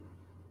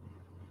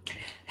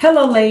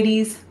Hello,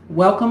 ladies.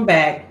 Welcome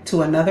back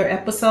to another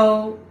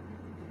episode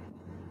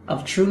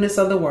of Trueness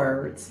of the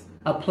Words,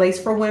 a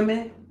place for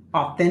women,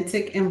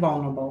 authentic and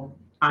vulnerable.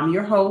 I'm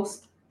your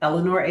host,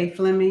 Eleanor A.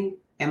 Fleming,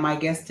 and my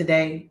guest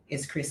today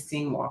is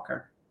Christine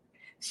Walker.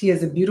 She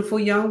is a beautiful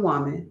young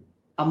woman,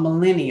 a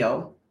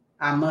millennial,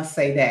 I must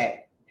say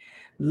that,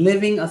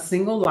 living a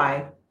single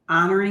life,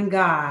 honoring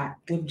God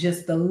with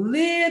just a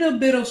little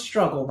bit of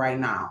struggle right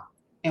now.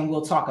 And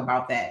we'll talk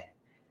about that.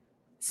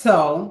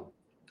 So,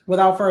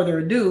 without further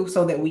ado,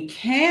 so that we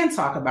can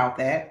talk about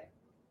that,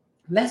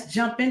 let's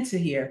jump into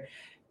here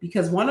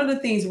because one of the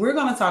things we're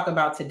going to talk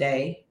about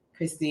today,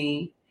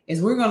 Christine,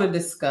 is we're going to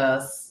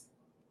discuss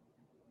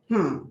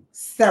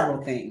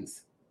several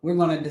things. We're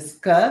going to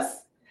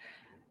discuss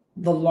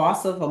the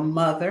loss of a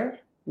mother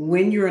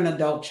when you're an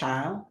adult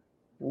child.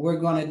 We're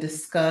going to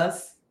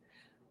discuss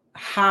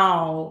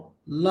how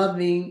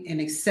loving and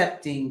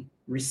accepting,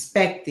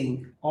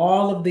 respecting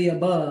all of the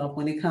above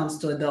when it comes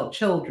to adult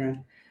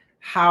children,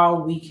 how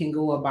we can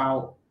go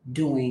about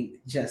doing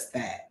just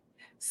that.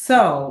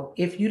 So,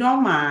 if you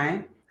don't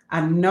mind,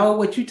 I know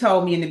what you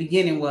told me in the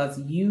beginning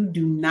was you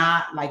do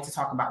not like to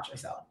talk about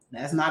yourself.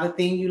 That's not a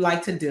thing you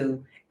like to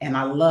do. And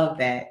I love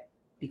that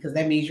because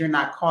that means you're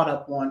not caught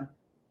up on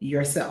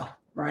yourself,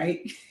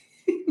 right?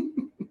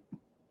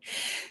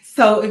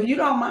 So, if you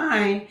don't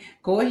mind,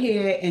 go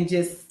ahead and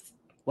just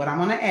what I'm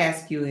going to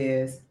ask you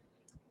is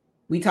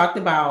we talked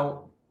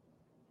about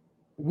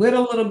with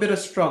a little bit of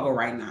struggle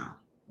right now,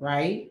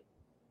 right?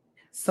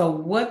 So,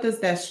 what does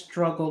that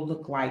struggle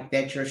look like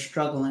that you're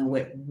struggling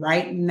with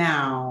right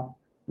now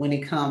when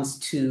it comes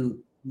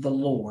to the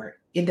Lord?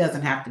 It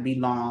doesn't have to be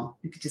long.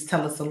 You could just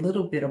tell us a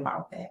little bit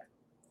about that.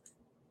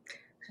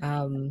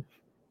 Um,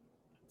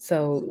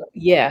 so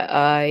yeah,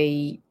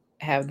 I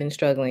have been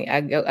struggling.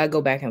 I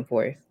go back and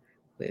forth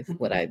with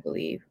what Mhm. I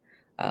believe.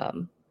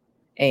 Um,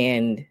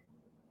 and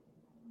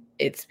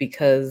it's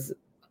because,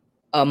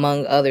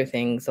 among other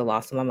things, the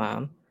loss of my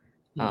mom,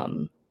 Mhm.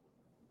 um,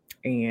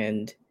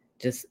 and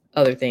just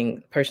other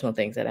personal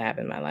things that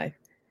happened in my life,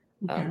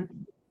 Okay.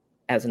 um,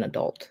 as an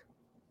adult.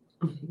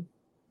 Mhm.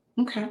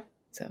 Okay.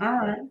 So All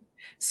right.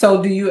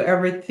 So, do you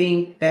ever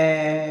think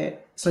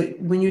that? So,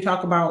 when you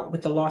talk about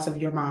with the loss of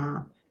your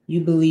mom,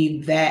 you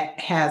believe that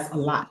has a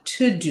lot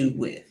to do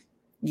with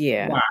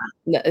yeah, why?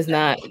 no, it's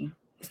not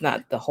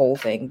the whole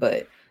thing,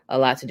 but a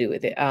lot to do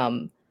with it.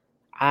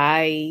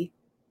 I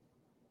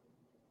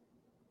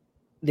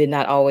did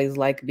not always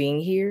like being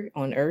here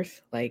on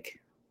Earth. Like,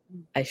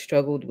 I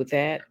struggled with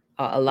that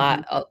a Mhm.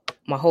 lot,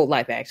 my whole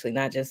life, actually,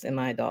 not just in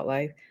my adult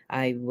life.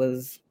 I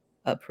was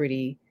a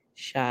pretty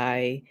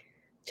shy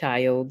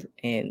child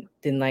and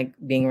didn't like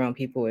being around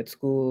people at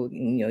school.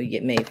 You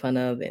get made fun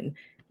of, and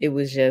it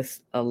was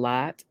just a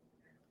lot.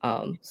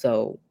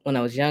 So when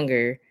I was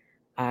younger,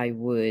 I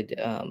would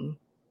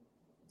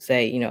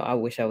say, I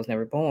wish I was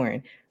never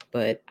born.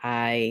 But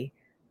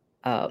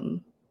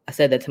um, I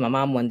said that to my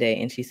mom one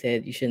day, and she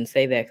said, "You shouldn't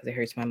say that because it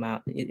hurts my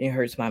mom. It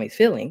hurts mommy's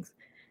feelings."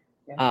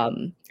 Yeah.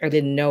 I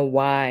didn't know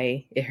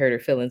why it hurt her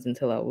feelings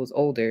until I was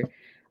older.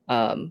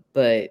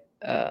 But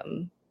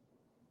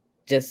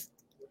just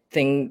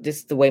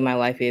just the way my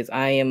life is,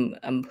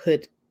 I'm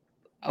put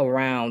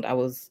around.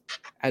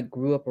 I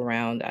grew up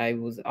around. I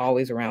was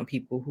always around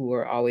people who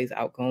are always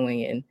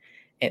outgoing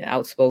and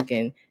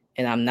outspoken,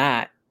 and I'm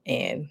not.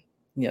 And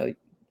you know,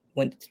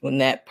 when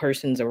that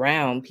person's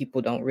around,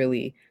 people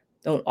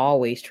don't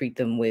always treat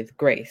them with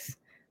grace.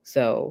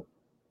 So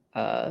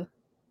uh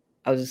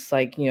I was just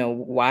like,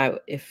 why,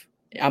 if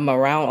I'm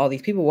around all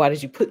these people, why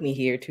did you put me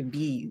here to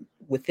be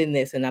within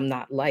this and I'm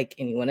not like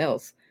anyone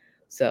else?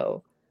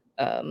 So,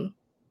 um,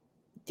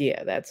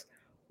 yeah, that's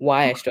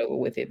why I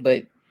struggle with it.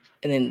 But,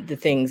 and then the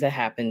things that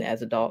happen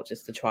as adult,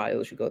 just the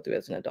trials you go through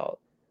as an adult.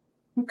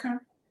 Okay.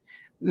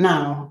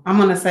 Now, I'm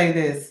going to say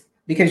this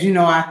because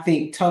I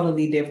think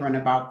totally different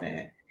about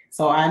that.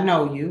 So I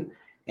know you,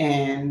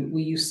 and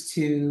we used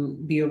to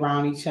be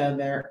around each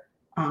other.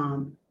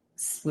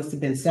 Must have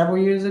been several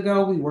years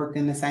ago. We worked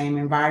in the same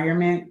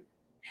environment.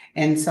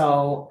 And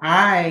so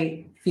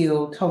I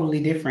feel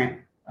totally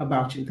different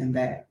about you than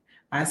that.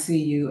 I see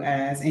you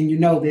as, and you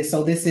know this,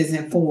 so this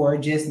isn't for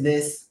just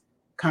this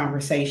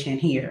conversation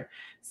here.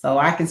 So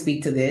I can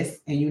speak to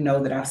this, and you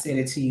know that I've said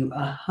it to you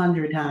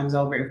 100 times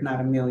over, if not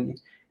a million.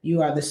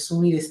 You are the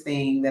sweetest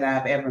thing that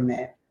I've ever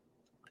met.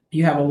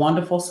 You have a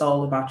wonderful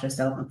soul about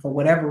yourself, and for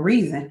whatever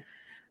reason,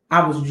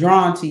 I was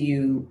drawn to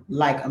you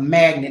like a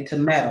magnet to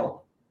metal.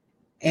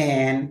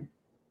 And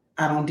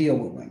I don't deal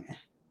with women,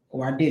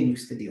 or I didn't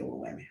used to deal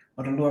with women.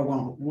 But the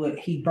Lord would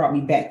He brought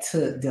me back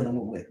to dealing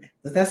with women.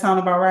 Does that sound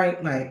about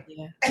right? Like,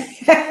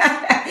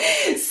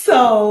 Yeah.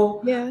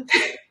 so Yeah.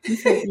 You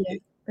said, yeah,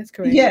 that's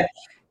correct. yeah.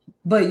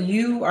 But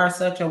you are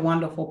such a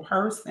wonderful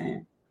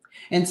person,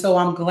 and so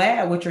I'm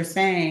glad what you're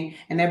saying,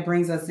 and that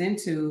brings us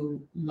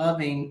into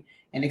loving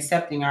and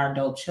accepting our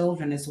adult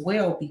children as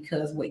well.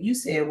 Because what you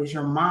said was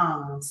your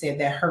mom said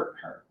that hurt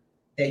her,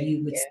 that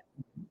you would. Yeah.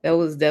 That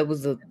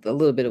was a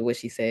little bit of what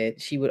she said.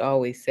 She would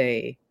always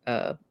say,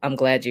 "I'm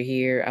glad you're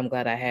here. I'm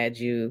glad I had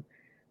you."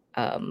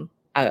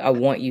 I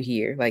want you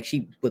here. Like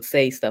she would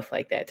say stuff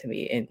like that to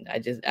me.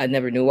 And I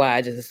never knew why.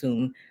 I just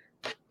assumed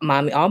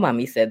all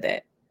mommy said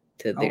that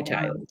to their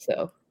child.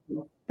 So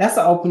that's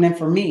an opening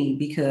for me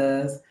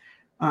because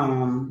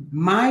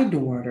my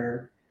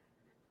daughter,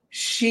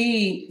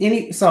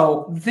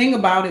 so the thing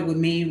about it with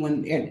me,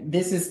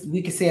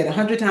 we could say it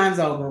 100 times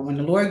over, when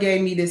the Lord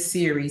gave me this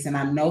series, and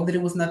I know that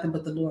it was nothing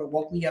but the Lord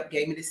woke me up,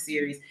 gave me this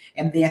series,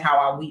 and then how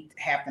I weep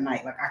half the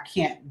night, like I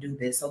can't do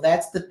this. So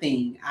that's the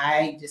thing.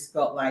 I just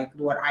felt like,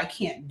 Lord, I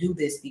can't do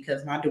this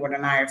because my daughter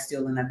and I are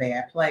still in a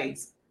bad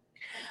place.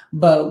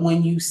 But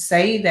when you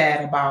say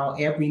that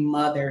about every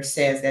mother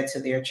says that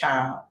to their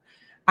child,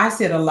 I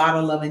said a lot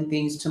of loving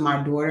things to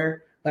my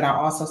daughter, but I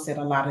also said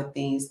a lot of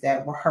things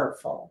that were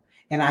hurtful.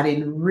 And I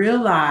didn't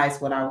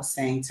realize what I was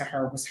saying to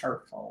her was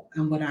hurtful.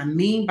 And what I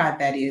mean by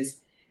that is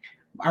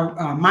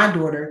my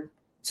daughter,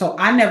 so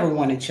I never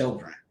wanted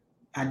children.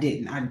 I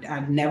didn't.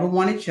 I never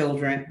wanted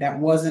children. That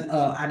wasn't.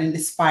 I didn't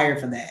aspire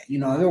for that. You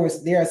know,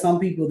 there are some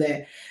people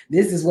that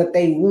this is what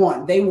they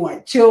want. They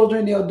want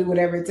children. They'll do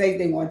whatever it takes.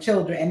 They want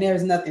children, and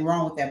there's nothing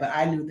wrong with that. But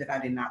I knew that I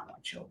did not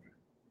want children.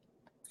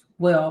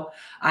 Well,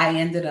 I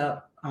ended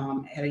up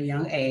at a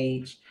young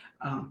age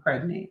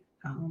pregnant.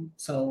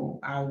 So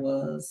I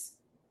was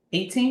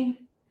 18,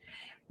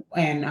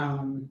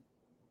 and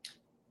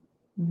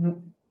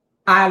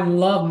I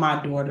love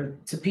my daughter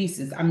to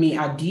pieces. I mean,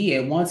 I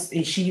did. Once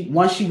she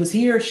was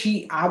here,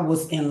 I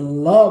was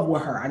in love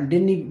with her.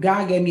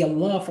 God gave me a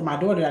love for my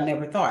daughter that I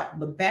never thought.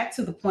 But back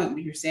to the point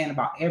what you're saying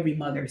about every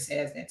mother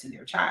says that to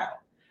their child.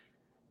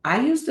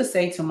 I used to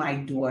say to my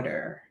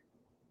daughter,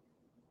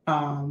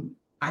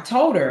 I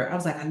told her, I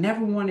was like, I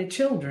never wanted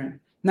children.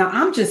 Now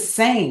I'm just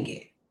saying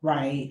it,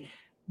 right?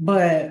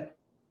 But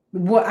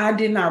what I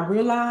did not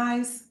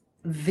realize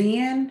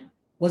then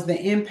was the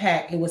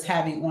impact it was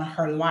having on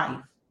her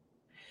life.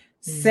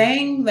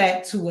 Saying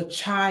that to a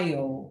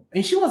child,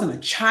 and she wasn't a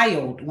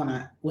child when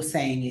I was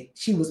saying it.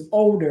 She was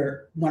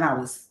older when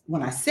I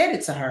said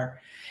it to her.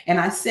 And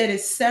I said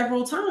it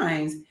several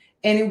times.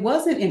 And it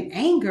wasn't in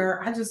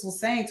anger. I just was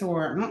saying to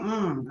her,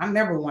 I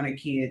never wanted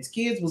kids.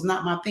 Kids was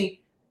not my thing.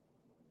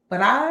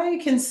 But I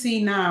can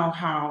see now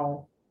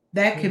how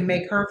that can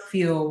make her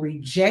feel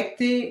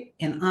rejected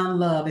and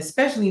unloved,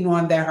 especially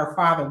knowing that her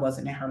father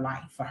wasn't in her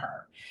life for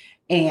her.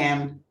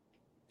 And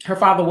her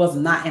father was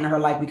not in her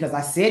life because I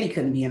said he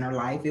couldn't be in her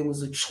life. It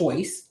was a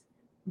choice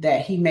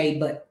that he made.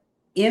 But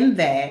in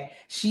that,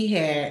 she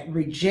had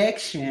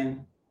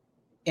rejection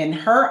in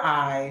her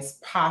eyes,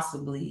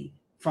 possibly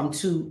from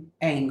two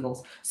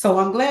angles. So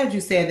I'm glad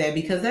you said that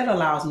because that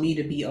allows me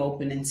to be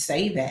open and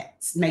say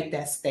that, make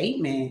that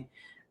statement.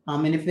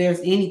 And if there's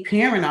any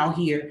parent out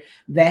here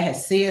that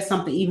has said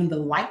something, even the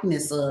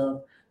likeness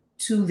of,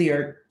 to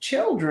their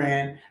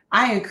children,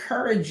 I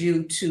encourage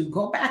you to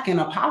go back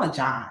and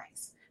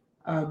apologize.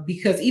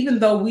 Because even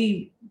though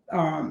we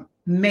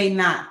may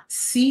not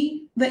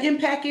see the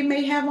impact it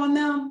may have on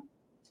them,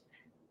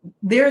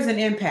 there's an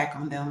impact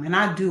on them. And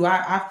I do.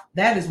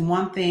 That is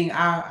one thing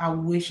I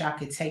wish I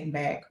could take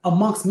back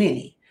amongst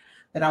many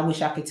that I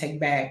wish I could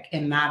take back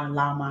and not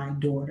allow my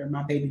daughter,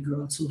 my baby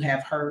girl, to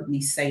have heard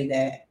me say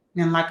that.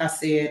 And like I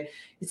said,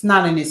 it's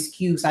not an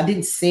excuse. I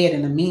didn't say it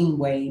in a mean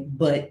way,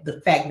 but the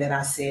fact that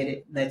I said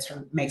it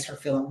makes her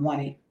feel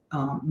unwanted,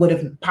 would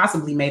have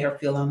possibly made her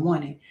feel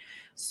unwanted.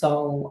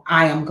 So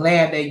I am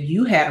glad that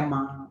you had a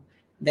mom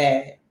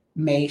that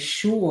made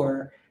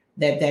sure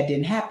that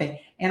didn't happen.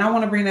 And I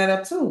want to bring that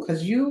up too,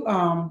 because you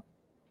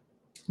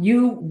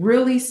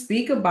really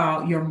speak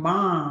about your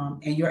mom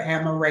and your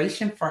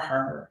admiration for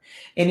her.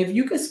 And if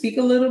you could speak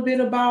a little bit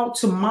about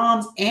to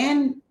moms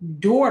and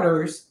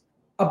daughters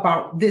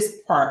about this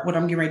part, what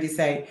I'm getting ready to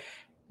say,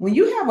 when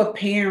you have a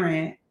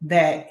parent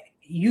that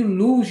you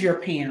lose your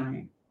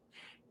parent,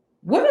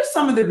 what are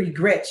some of the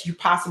regrets you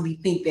possibly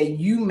think that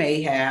you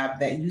may have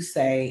that you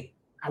say,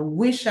 I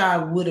wish I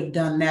would have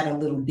done that a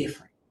little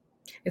different?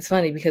 It's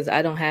funny because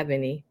I don't have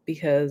any,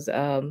 because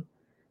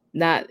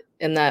not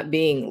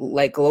being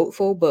like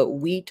gloatful, but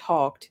we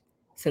talked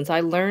since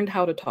I learned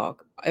how to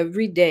talk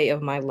every day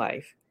of my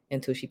life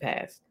until she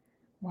passed.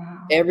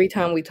 Wow. Every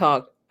time we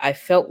talked, I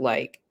felt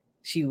like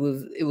it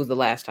was the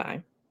last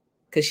time,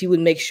 because she would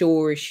make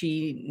sure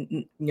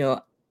she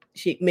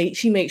made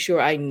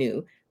sure I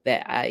knew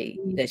that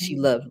that she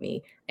loved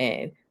me.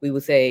 And we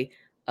would say,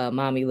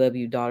 mommy love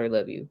you, daughter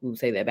love you. We would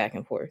say that back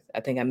and forth. I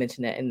think I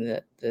mentioned that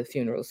in the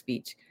funeral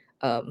speech.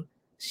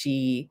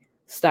 She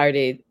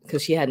started,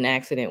 because she had an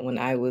accident when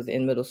I was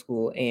in middle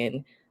school,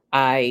 and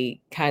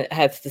I kind of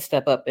had to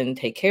step up and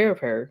take care of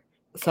her,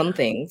 some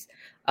things.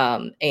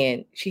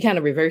 And she kind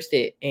of reversed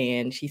it,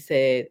 and she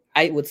said,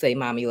 I would say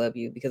mommy love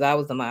you because I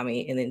was the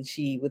mommy, and then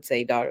she would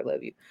say daughter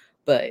love you.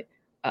 But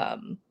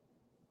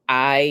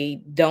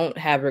I don't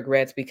have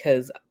regrets,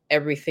 because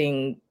every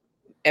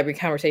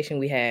conversation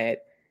we had,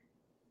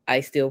 I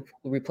still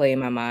replay in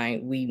my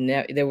mind.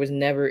 There was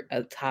never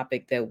a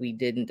topic that we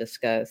didn't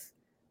discuss.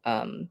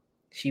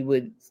 She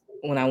would,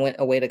 when I went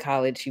away to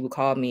college, she would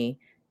call me,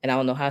 and I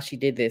don't know how she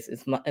did this.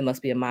 It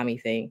must be a mommy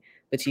thing,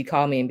 but she'd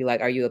call me and be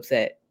like, "Are you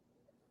upset?"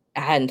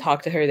 I hadn't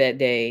talked to her that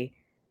day,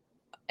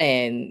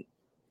 And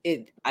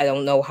I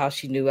don't know how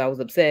she knew I was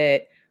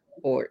upset,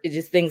 or it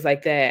just things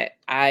like that.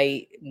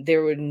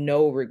 There were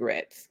no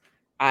regrets.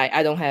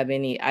 I don't have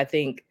any. I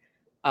think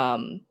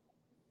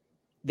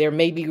there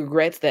may be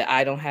regrets that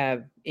I don't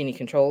have any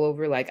control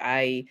over. Like,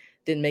 I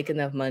didn't make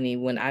enough money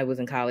when I was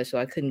in college, so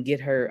I couldn't get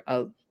her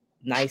a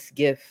nice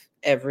gift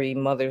every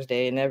Mother's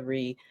Day and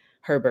every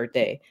her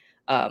birthday.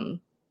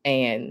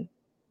 And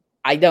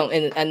I don't,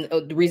 and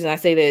the reason I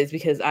say that is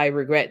because I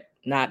regret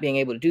not being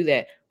able to do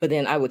that. But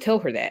then I would tell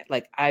her that,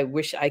 like, I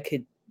wish I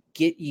could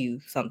get you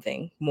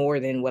something more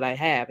than what I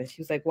have. And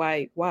she was like,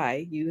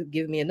 why? You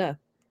give me enough.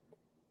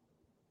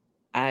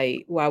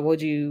 Why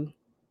would you?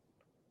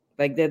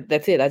 Like,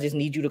 that's it. I just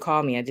need you to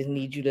call me. I just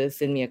need you to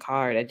send me a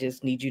card. I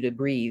just need you to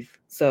breathe.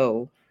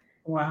 So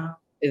wow.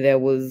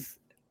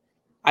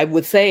 I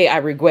would say I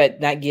regret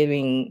not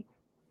giving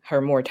her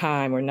more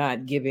time or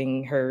not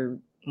giving her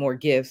more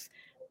gifts.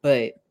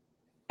 But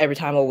every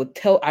time I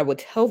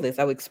would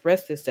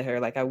express this to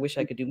her, like, I wish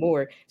I could do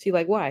more. She's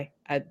like, why?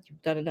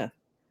 You've done enough.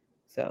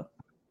 So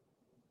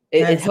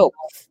it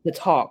helps to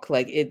talk.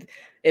 Like,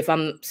 if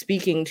I'm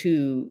speaking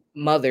to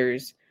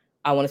mothers,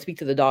 I want to speak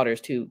to the daughters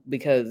too,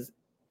 because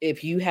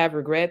if you have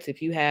regrets,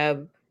 if you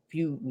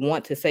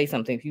want to say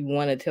something, if you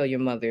want to tell your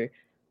mother,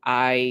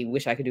 I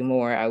wish I could do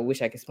more, I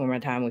wish I could spend my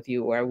time with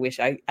you, or I wish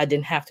I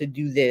didn't have to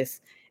do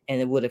this and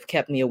it would have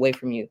kept me away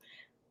from you.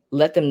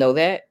 Let them know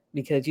that,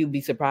 because you'd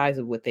be surprised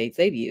at what they'd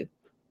say to you.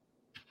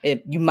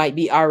 You might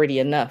be already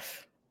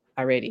enough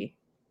already.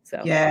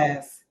 So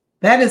yes,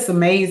 that is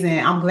amazing.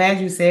 I'm glad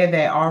you said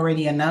that,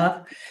 already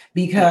enough,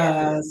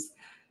 because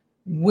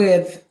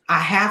I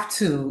have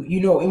to,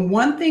 and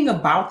one thing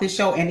about this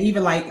show, and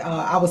even like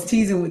I was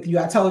teasing with you,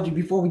 I told you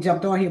before we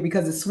jumped on here,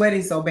 because it's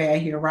sweating so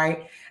bad here,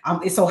 right?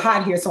 It's so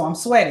hot here, so I'm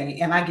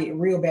sweating and I get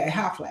real bad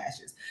hot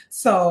flashes.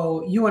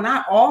 So you and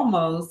I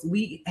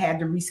we had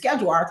to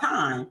reschedule our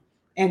time.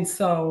 And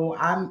so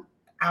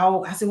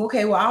I said,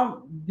 okay, well,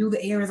 I'll do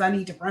the errands I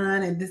need to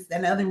run, and this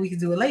and the other, we can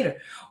do it later.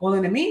 Well,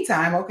 in the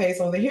meantime, okay,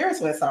 so the hair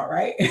sweats out,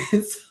 right?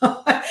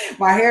 So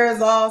my hair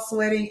is all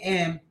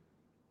sweating,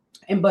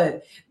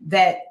 but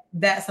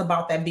that's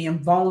about that being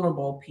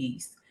vulnerable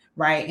piece,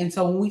 right? And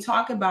so when we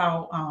talk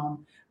about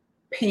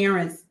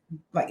parents,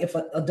 like if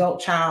an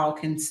adult child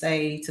can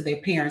say to their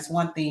parents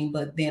one thing,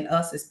 but then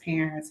us as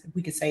parents,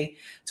 we can say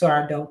to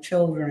our adult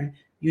children,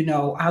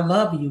 I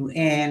love you,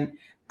 and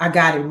I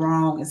got it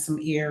wrong in some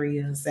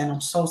areas, and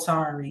I'm so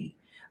sorry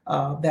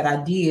that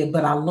I did,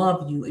 but I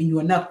love you, and you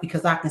enough,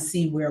 because I can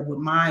see where with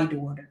my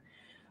daughter,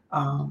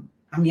 I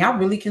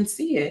really can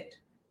see it.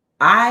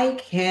 I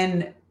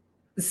can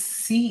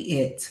see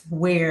it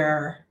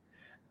where,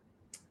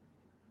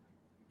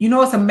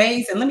 it's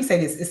amazing. Let me say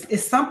this.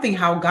 It's something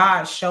how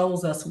God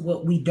shows us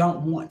what we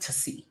don't want to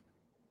see.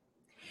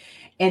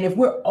 And if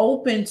we're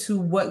open to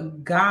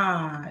what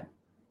God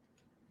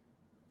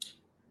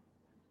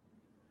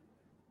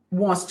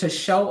wants to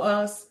show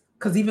us,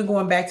 because even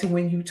going back to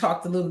when you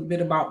talked a little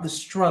bit about the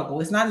struggle,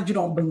 it's not that you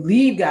don't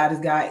believe God is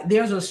God.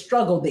 There's a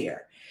struggle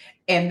there.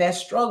 And that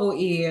struggle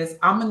is,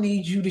 I'm going to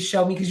need you to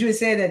show me, because you had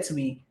said that to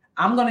me.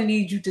 I'm going to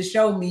need you to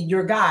show me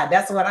your God.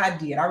 That's what I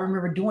did. I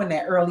remember doing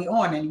that early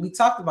on. And we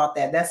talked about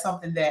that. That's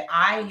something that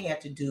I had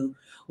to do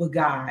with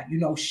God.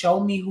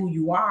 Show me who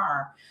you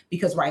are,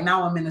 because right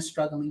now I'm in a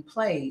struggling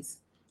place.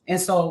 And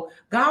so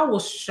God will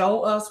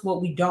show us what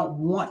we don't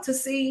want to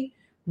see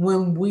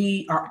when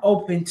we are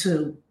open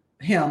to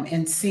him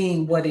and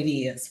seeing what it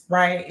is,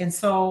 right? And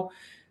so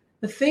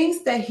the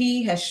things that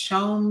he has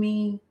shown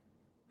me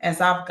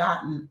as I've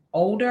gotten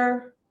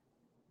older,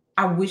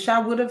 I wish I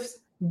would have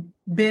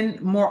been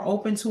more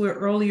open to it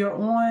earlier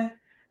on.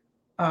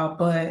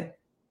 But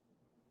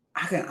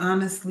I can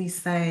honestly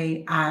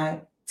say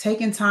I've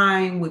taken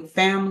time with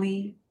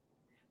family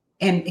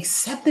and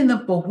accepting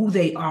them for who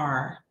they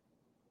are,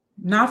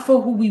 not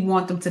for who we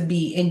want them to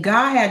be. And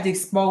God had to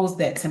expose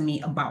that to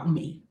me about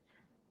me.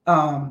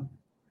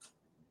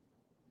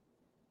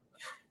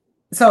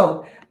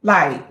 So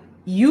like,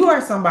 you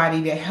are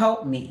somebody that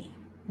helped me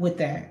with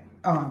that.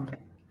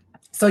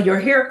 So your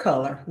hair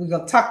color, we're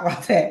gonna talk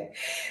about that.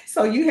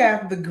 So you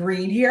have the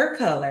green hair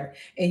color,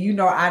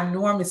 and I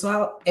normally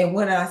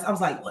when I was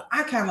like, well,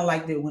 I kind of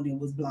liked it when it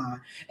was blonde,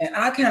 and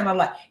I kind of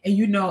like,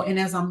 and and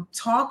as I'm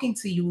talking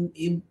to you,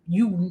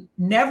 you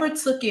never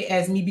took it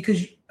as me,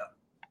 because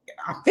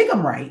I think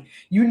I'm right.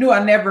 You knew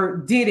I never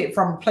did it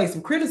from a place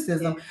of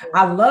criticism.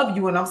 I love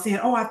you, and I'm saying,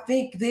 oh, I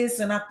think this,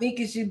 and I think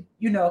it should,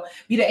 be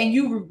that, and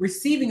you were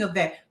receiving of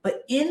that.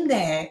 But in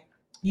that,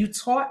 you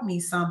taught me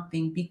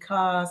something,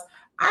 because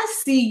I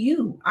see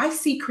you. I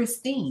see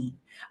Christine.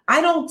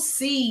 I don't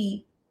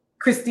see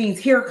Christine's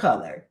hair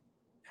color.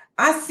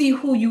 I see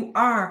who you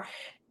are.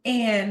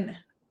 And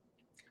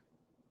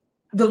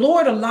the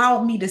Lord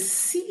allowed me to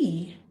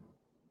see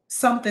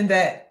something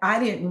that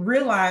I didn't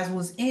realize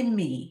was in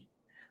me.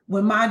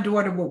 When my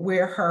daughter would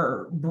wear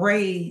her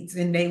braids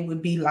and they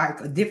would be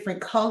like a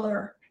different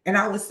color, and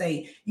I would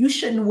say, you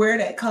shouldn't wear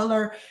that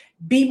color,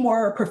 be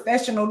more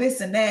professional, this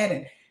and that.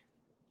 And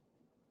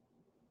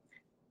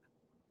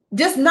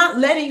just not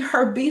letting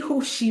her be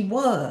who she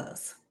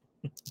was.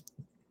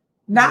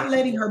 not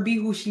letting her be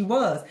who she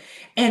was.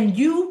 And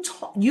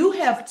you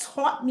have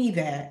taught me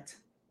that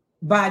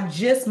by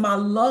just my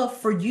love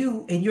for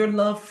you and your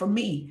love for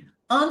me.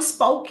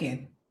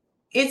 Unspoken.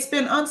 It's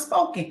been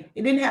unspoken.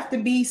 It didn't have to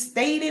be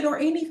stated or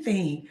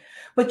anything.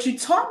 But you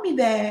taught me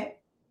that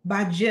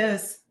by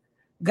just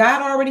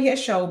God already had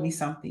showed me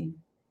something.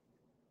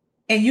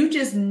 And you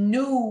just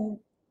knew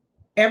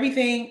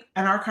everything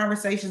in our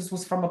conversations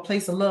was from a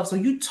place of love. So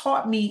you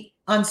taught me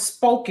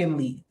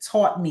unspokenly,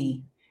 taught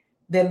me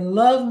that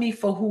love me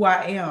for who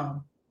I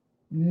am,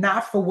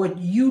 not for what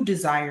you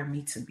desire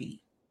me to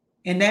be.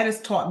 And that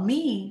has taught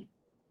me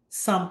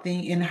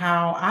something in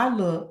how I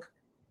look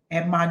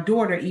at my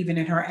daughter, even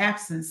in her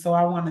absence. So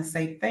I want to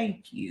say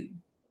thank you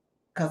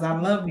because I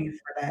love you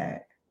for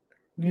that.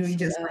 You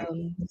just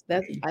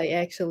That's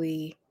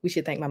we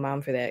should thank my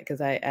mom for that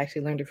because I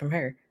actually learned it from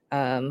her.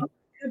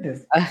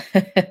 goodness.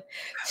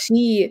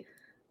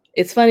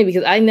 It's funny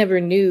because I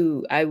never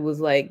knew I was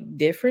like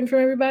different from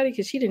everybody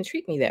because she didn't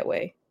treat me that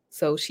way.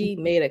 So she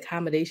made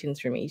accommodations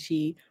for me.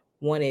 She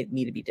wanted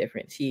me to be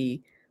different.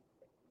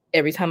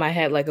 Every time I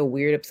had like a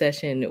weird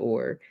obsession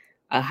or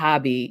a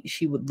hobby,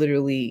 she would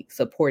literally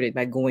support it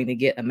by going to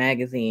get a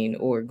magazine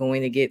or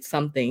going to get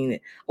something.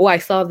 Oh, I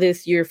saw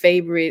your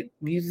favorite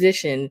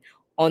musician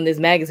on this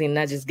magazine and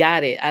I just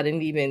got it. I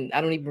don't even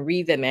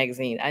read that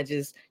magazine.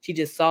 She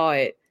just saw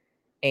it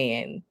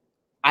and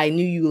I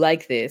knew you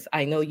like this.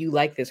 I know you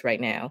like this right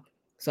now.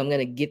 So I'm going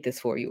to get this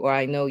for you. Or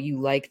I know you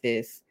like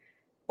this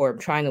or I'm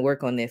trying to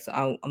work on this.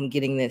 So I'm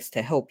getting this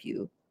to help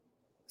you.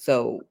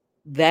 So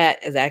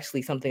that is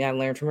actually something I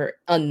learned from her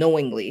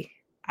unknowingly.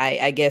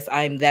 I guess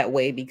I'm that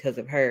way because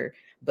of her.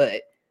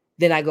 But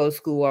then I go to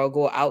school or I'll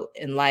go out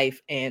in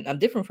life and I'm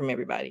different from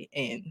everybody.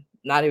 And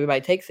not everybody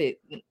takes it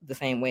the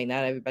same way.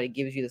 Not everybody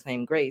gives you the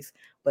same grace.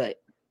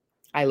 But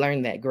I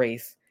learned that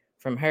grace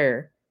from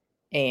her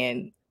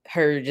and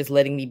her just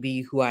letting me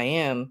be who I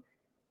am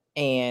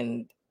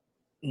and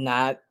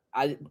not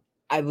I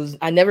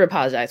never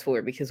apologized for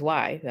it because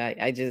why?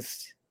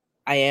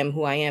 I am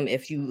who I am.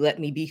 If you let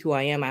me be who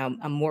I am,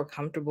 I'm more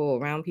comfortable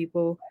around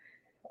people.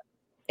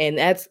 And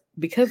that's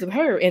because of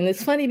her. And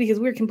it's funny because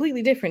we're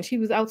completely different. She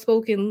was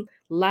outspoken,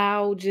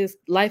 loud, just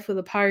life of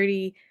the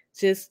party,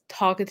 just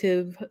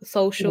talkative,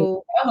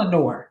 social.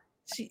 Eleanor.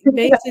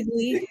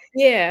 Basically,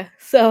 yeah.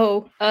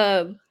 So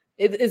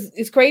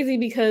it's crazy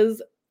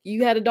because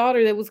you had a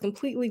daughter that was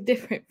completely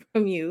different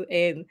from you.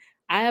 And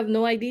I have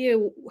no idea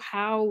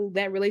how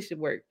that relationship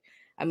worked.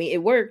 I mean,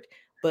 it worked,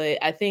 but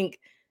I think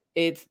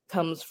it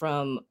comes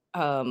from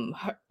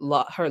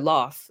her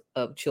loss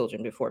of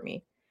children before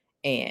me.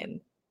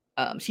 And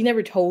she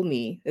never told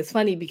me. It's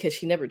funny because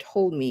she never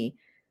told me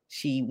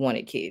she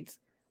wanted kids.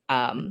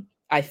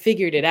 I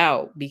figured it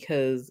out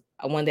because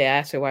one day I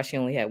asked her why she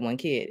only had one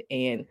kid,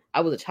 and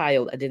I was a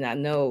child. I did not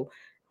know.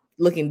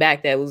 Looking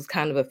back, that was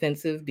kind of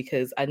offensive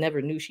because I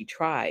never knew she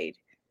tried.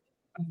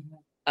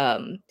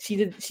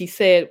 She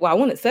said, "Well, I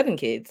wanted 7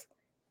 kids,"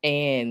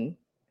 and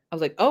I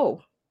was like,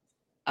 "Oh."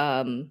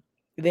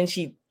 Then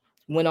she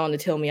went on to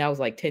tell me I was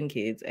like 10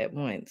 kids at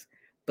once,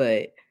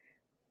 but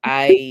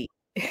I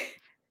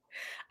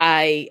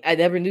I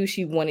never knew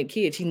she wanted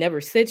kids. She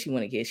never said she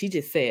wanted kids. She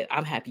just said,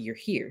 "I'm happy you're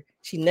here."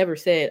 She never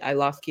said, "I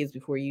lost kids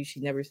before you." She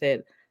never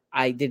said,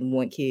 "I didn't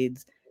want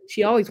kids."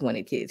 She always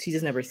wanted kids. She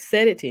just never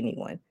said it to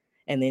anyone.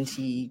 And then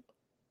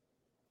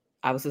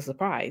I was a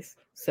surprise.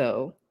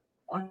 So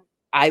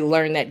I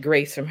learned that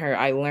grace from her.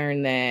 I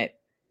learned that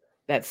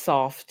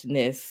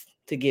softness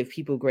to give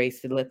people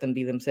grace, to let them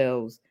be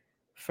themselves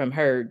from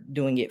her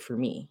doing it for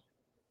me.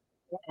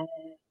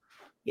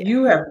 Yeah.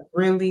 You have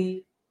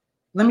really,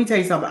 let me tell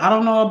you something. I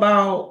don't know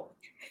about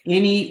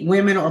any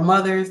women or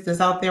mothers that's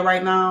out there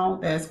right now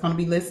that's going to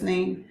be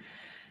listening,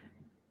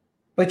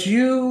 but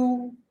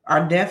you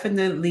are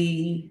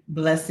definitely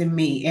blessing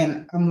me.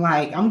 And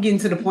I'm getting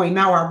to the point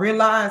now where I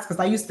realize, because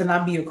I used to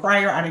not be a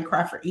crier, I didn't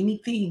cry for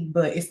anything,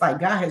 but it's like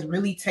God has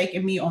really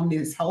taken me on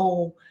this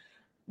whole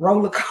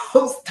roller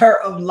coaster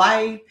of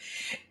life.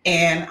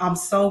 And I'm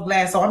so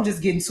glad. So I'm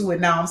just getting to it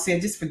now. I'm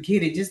saying, just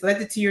forget it. Just let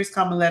the tears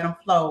come and let them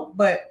flow.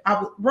 But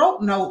I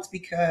wrote notes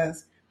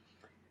because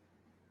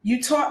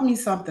you taught me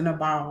something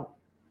about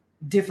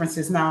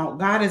differences. Now,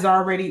 God is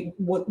already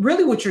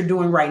what you're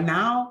doing right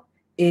now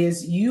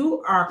is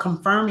you are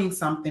confirming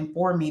something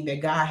for me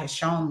that God has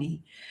shown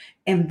me,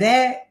 and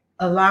that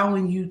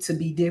allowing you to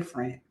be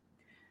different.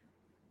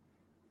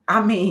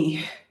 I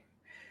mean,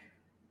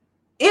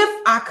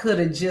 if I could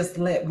have just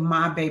let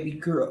my baby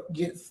girl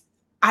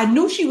I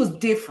knew she was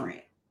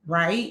different,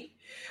 right?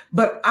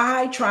 But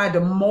I tried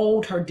to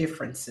mold her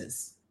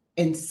differences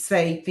and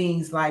say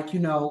things like,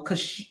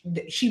 because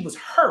she was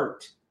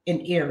hurt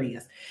in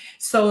areas.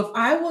 So if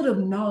I would have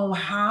known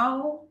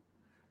how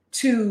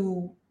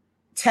to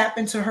tap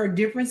into her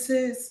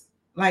differences,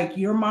 like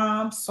your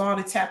mom saw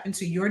to tap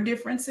into your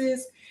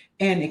differences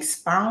and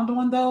expound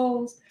on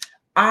those,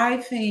 I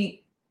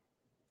think,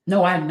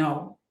 no, I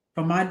know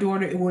for my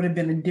daughter, it would have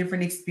been a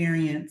different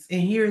experience.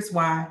 And here's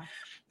why.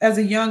 As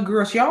a young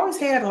girl, she always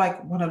had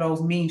like one of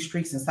those mean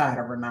streaks inside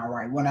of her now,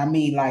 right? When I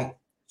mean like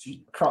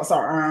cross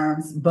our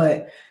arms,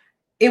 but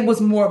it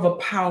was more of a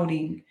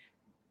pouting.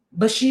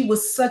 But she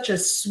was such a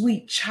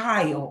sweet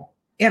child.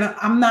 And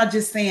I'm not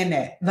just saying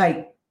that.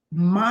 Like,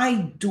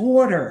 my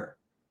daughter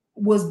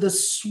was the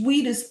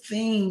sweetest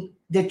thing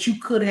that you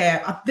could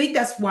have. I think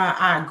that's why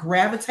I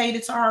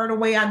gravitated to her the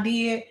way I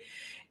did.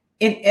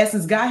 In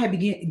essence,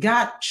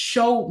 God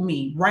showed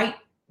me right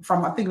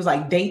from, I think it was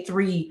like day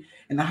 3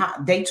 in the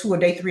day 2 or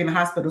day 3 in the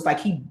hospital. It's like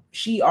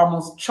she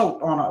almost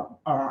choked on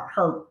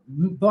her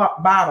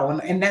bottle,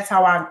 and that's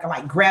how I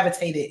like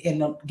gravitated.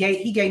 And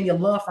he gave me a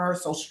love for her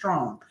so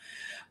strong.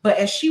 But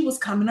as she was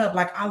coming up,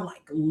 like, I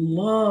like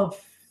loved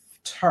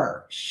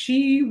her.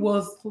 She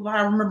was,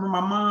 I remember my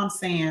mom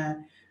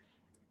saying,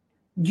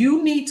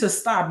 you need to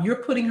stop.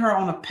 You're putting her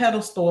on a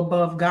pedestal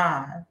above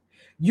God.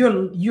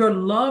 Your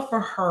love for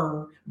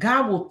her,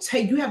 God will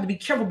take, you have to be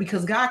careful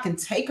because God can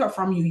take her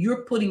from you.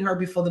 You're putting her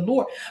before the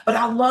Lord. But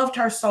I loved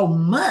her so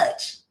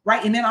much,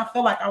 right? And then I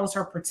felt like I was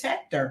her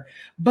protector.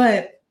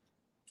 But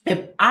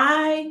if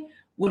I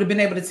would have been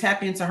able to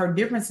tap into her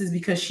differences,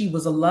 because she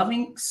was a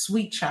loving,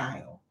 sweet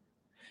child.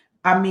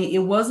 I mean, it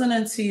wasn't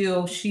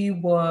until she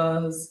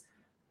was,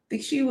 I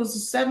think she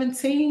was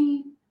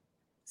 17,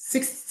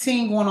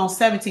 16 going on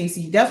 17.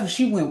 See, that's when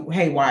she went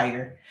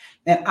haywire.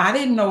 And I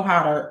didn't know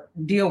how to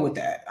deal with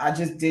that. I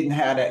just didn't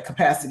have that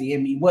capacity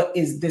in me. What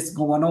is this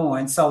going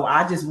on? So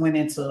I just went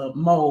into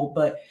mode.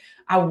 But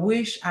I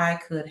wish I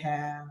could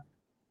have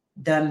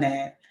done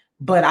that.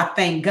 But I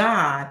thank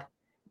God,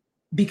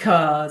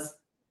 because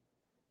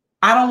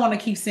I don't want to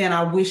keep saying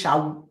I wish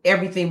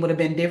everything would have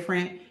been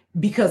different,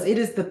 because it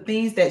is the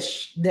things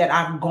that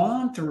I've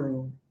gone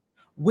through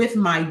with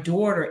my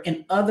daughter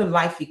and other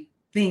life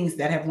things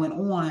that have went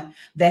on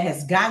that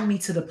has gotten me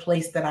to the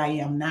place that I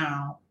am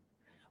now.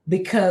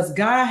 Because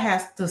God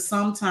has to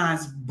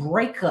sometimes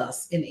break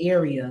us in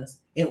areas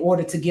in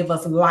order to give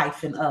us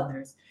life in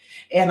others.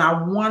 And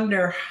I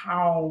wonder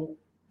how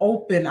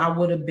open I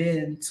would have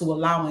been to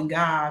allowing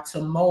God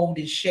to mold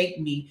and shape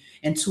me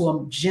into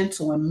a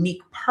gentle and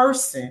meek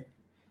person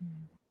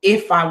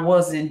if I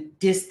wasn't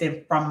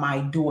distant from my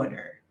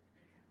daughter.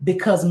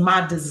 Because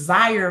my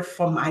desire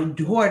for my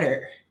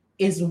daughter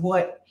is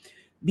what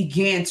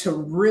began to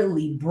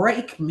really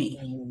break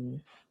me.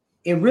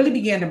 It really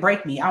began to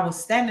break me. I was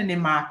standing in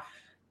my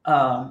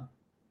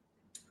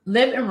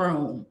living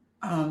room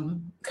a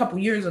couple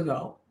years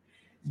ago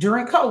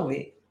during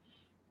COVID,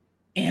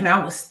 and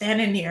I was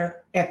standing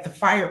there at the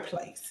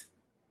fireplace,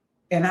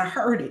 and I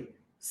heard it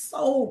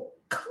so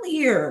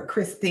clear,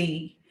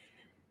 Christine.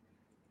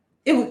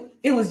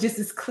 It was just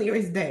as clear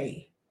as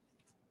day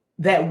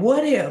that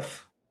what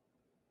if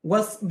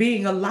what's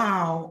being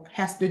allowed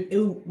has to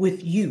do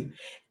with you.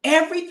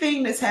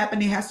 Everything that's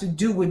happening has to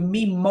do with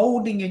me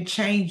molding and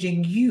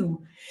changing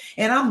you.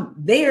 And I'm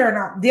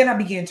there, and then I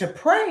began to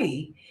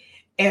pray.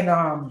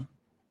 And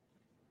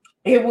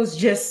it was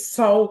just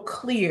so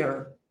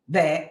clear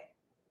that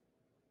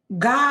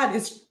God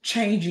is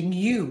changing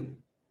you.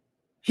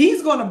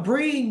 He's going to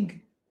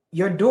bring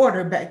your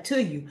daughter back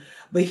to you,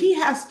 but he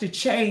has to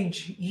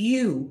change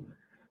you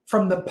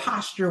from the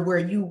posture where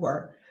you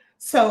were.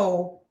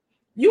 So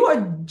you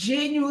are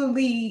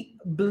genuinely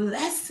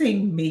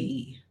blessing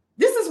me.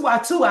 This is why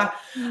too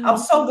I'm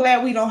so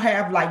glad we don't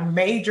have like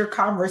major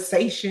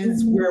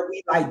conversations where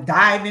we like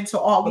dive into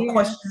all the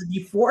questions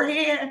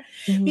beforehand,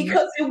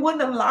 because it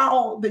wouldn't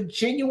allow the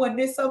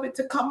genuineness of it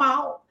to come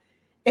out.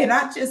 And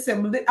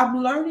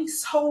I'm learning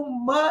so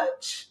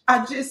much.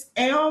 I just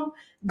am.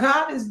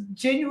 God is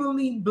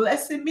genuinely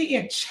blessing me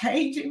and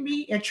changing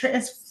me and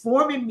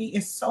transforming me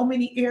in so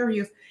many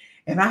areas.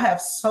 And I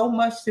have so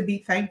much to be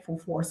thankful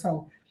for.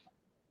 So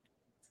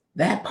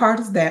that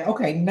part is that.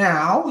 Okay,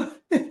 now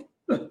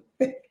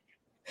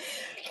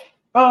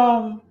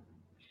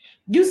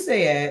you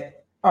said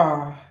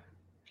I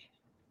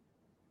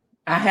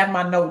have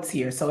my notes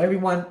here. So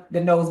everyone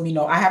that knows me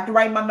know I have to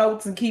write my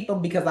notes and keep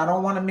them because I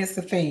don't want to miss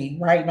a thing,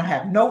 right? And I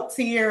have notes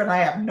here and I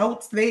have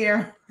notes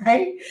there,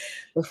 right?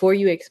 Before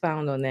you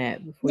expound on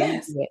that,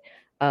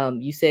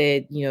 you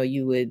said,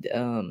 you would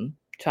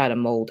try to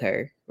mold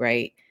her,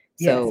 right?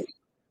 So Yes.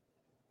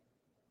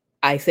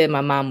 I said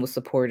my mom was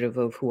supportive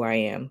of who I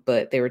am,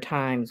 but there were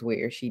times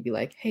where she'd be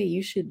like, hey,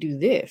 you should do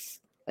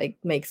this, like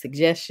make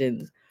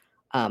suggestions.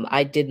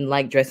 I didn't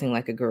like dressing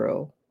like a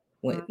girl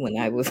when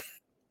I was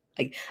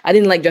like, I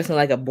didn't like dressing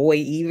like a boy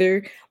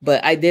either,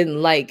 but I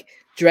didn't like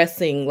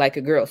dressing like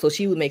a girl. So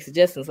she would make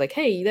suggestions like,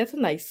 hey, that's a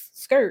nice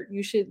skirt.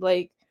 You should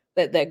like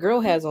that girl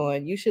has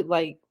on. You should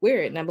like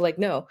wear it. And I'd be like,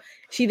 no.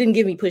 She didn't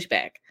give me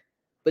pushback,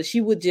 but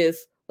she would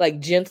just like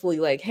gently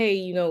like,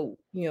 hey,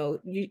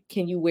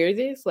 can you wear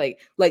this? Like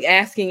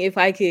asking if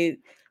I could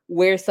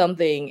wear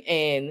something.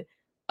 And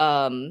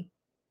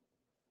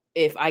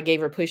if I gave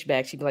her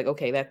pushback, she'd be like,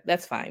 okay,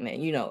 that's fine, man.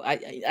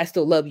 I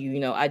still love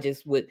you.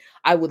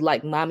 I would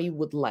like, mommy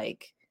would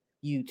like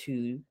you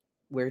to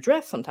wear a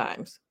dress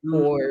sometimes,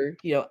 or,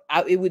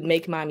 it would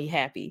make mommy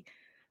happy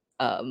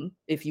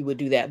if you would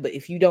do that. But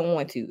if you don't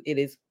want to, it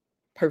is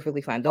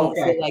perfectly fine. Don't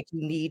feel like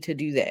you need to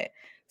do that.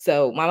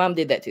 So my mom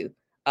did that too.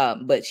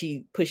 But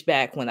she pushed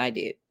back when I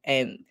did.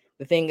 And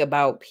The thing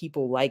about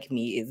people like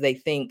me is they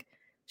think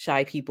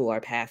shy people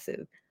are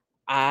passive.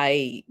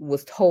 I'm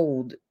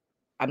told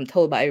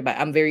by everybody,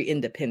 I'm very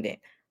independent.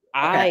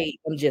 I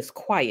am just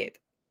quiet.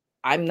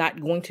 I'm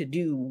not going to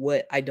do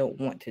what I don't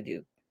want to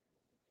do.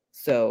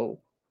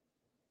 So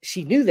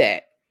she knew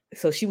that.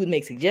 So she would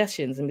make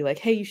suggestions and be like,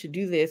 hey, you should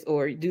do this,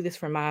 or do this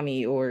for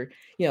mommy, or,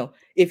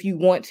 if you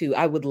want to,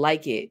 I would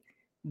like it.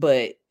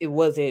 But it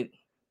wasn't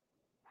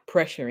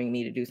pressuring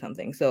me to do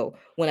something. So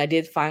when I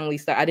did finally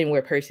start, I didn't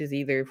wear purses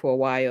either for a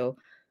while.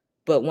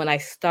 But when I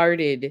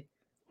started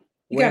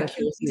wearing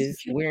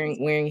purses,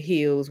 wearing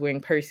heels,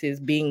 wearing purses,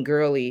 being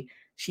girly,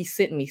 she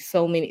sent me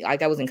so many,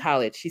 like I was in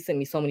college, she sent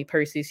me so many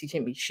purses, she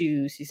sent me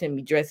shoes, she sent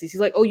me dresses. She's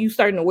like, oh, you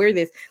starting to wear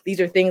this.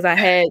 These are things I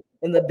had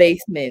in the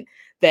basement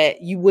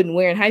that you wouldn't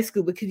wear in high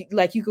school, but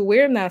you could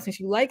wear them now since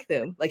you like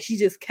them. Like, she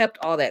just kept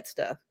all that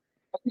stuff.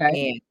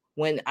 And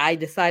when I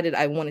decided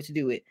I wanted to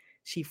do it,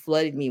 she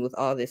flooded me with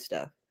all this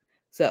stuff.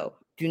 So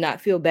do not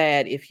feel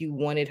bad if you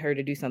wanted her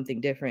to do something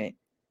different.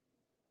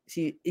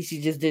 She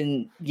just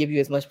didn't give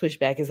you as much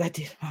pushback as I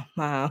did my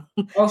mom.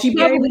 Oh, she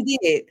probably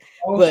did.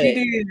 Oh, but she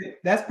did.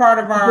 That's part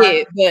of our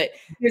but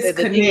the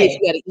thing is,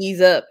 you got to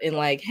ease up and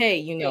like,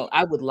 hey,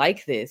 I would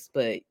like this,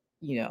 but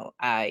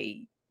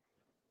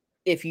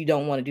if you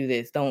don't want to do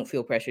this, don't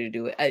feel pressure to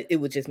do it. It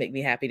would just make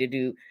me happy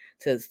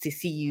to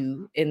see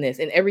you in this.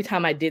 And every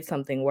time I did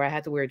something where I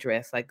had to wear a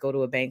dress, like go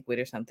to a banquet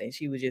or something,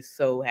 she was just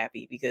so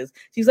happy because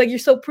she was like, you're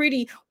so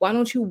pretty. Why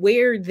don't you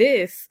wear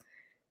this?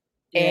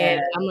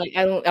 And I'm like,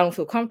 I don't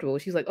feel comfortable.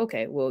 She's like,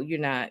 okay, well, if you're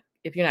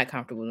not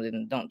comfortable,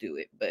 then don't do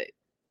it. But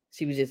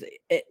she was just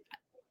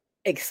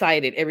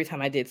excited every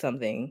time I did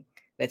something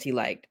that she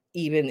liked,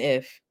 even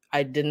if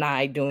I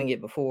denied doing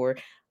it before.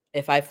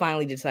 If I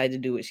finally decided to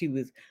do it, she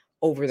was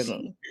over the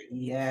moon.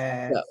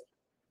 Yes. So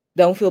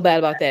don't feel bad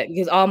about that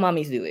because all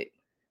mommies do it.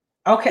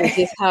 Okay. It's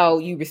just how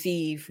you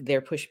receive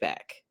their pushback.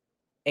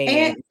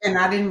 And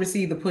I didn't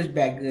receive the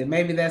pushback good.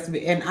 Maybe that's and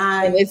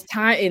it's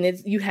time,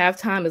 and you have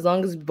time. As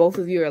long as both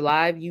of you are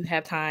alive, you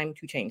have time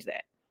to change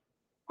that.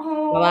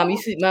 Oh. My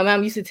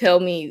mom used to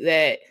tell me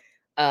that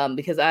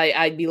because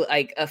I'd be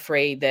like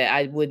afraid that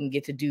I wouldn't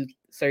get to do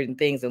certain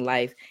things in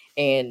life,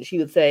 and she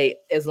would say,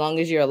 as long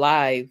as you're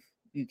alive,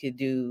 you can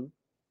do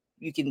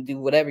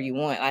whatever you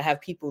want. I have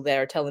people that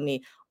are telling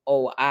me,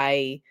 oh,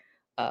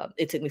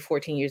 it took me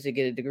 14 years to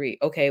get a degree.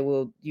 Okay,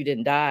 well, you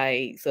didn't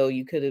die, so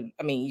you could have.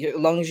 I mean, as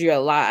long as you're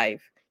alive,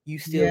 you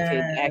still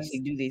can actually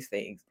do these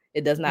things.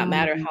 It does not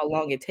matter how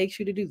long it takes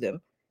you to do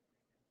them.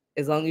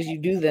 As long as you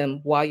do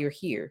them while you're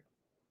here,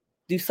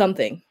 do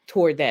something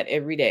toward that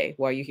every day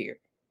while you're here.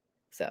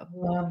 So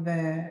love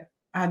that.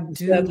 I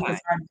do.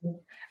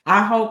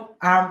 I hope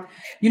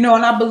and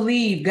I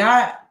believe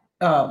God.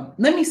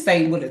 Let me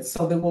say what it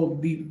so that we'll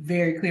be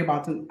very clear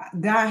about it.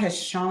 God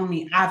has shown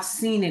me, I've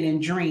seen it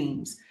in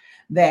dreams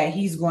that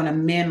He's going to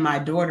mend my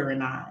daughter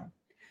and I.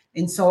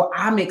 And so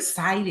I'm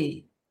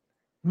excited.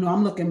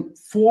 I'm looking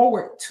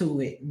forward to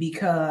it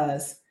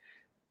because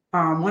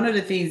one of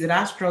the things that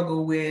I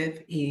struggle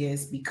with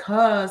is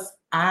because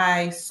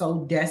I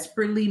so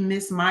desperately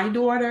miss my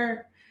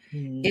daughter.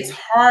 It's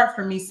hard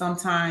for me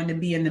sometimes to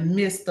be in the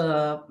midst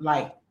of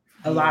like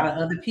a lot of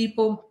other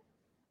people,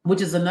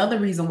 which is another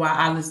reason why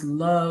I just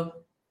love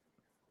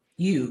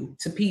you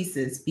to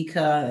pieces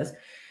because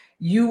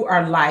you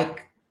are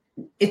like,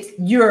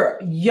 you're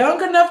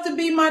young enough to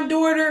be my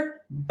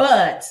daughter,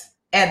 but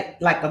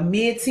at like a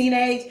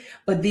mid-teenage,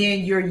 but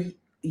then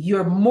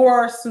you're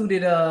more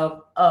suited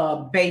of a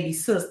baby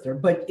sister,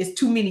 but it's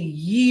too many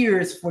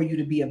years for you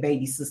to be a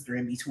baby sister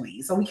in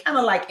between. So we kind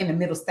of like in the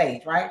middle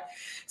stage, right?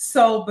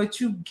 So,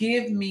 but you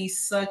give me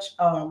such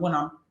when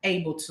I'm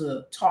able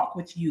to talk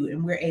with you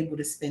and we're able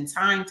to spend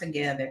time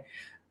together.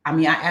 I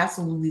mean, I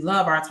absolutely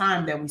love our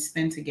time that we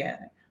spend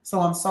together. So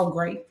I'm so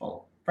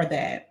grateful for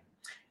that.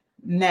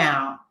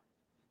 Now,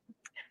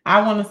 I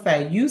want to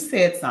say you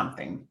said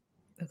something.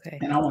 Okay.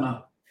 And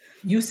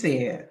you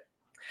said,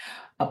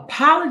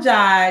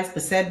 apologize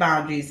for set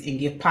boundaries and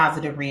give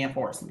positive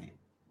reinforcement.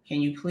 Can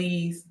you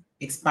please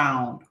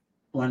expound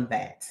on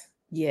that?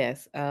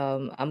 Yes.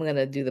 I'm going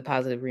to do the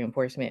positive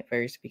reinforcement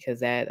first because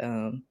that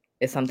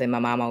is something my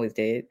mom always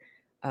did.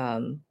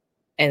 And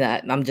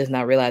I'm just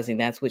not realizing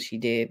that's what she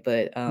did.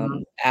 But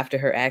after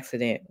her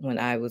accident, when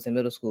I was in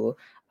middle school,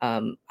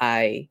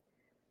 I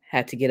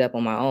had to get up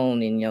on my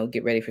own and,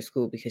 get ready for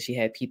school because she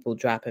had people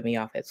dropping me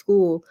off at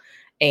school.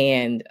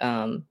 And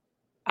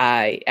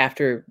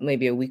after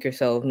maybe a week or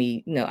so of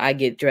me, I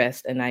get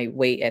dressed and I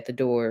wait at the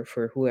door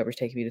for whoever's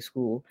taking me to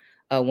school.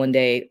 One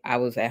day I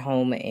was at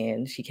home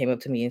and she came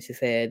up to me and she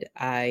said,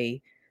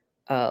 I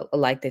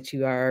like that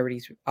you are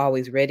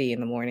always ready in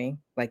the morning.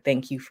 Like,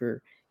 thank you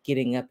for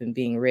getting up and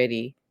being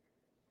ready.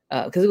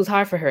 Because it was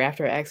hard for her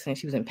after her accident.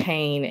 She was in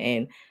pain,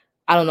 and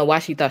I don't know why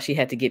she thought she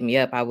had to get me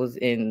up. I was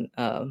in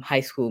high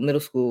school, middle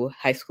school,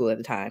 high school at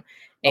the time.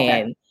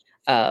 Okay.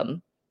 And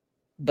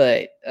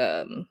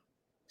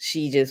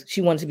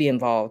she wanted to be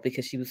involved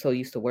because she was so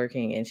used to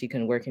working and she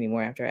couldn't work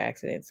anymore after her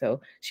accident.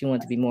 So she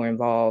wanted to be more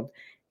involved.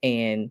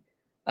 And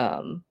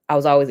I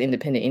was always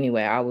independent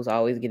anyway. I was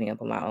always getting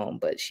up on my own,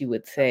 but she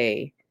would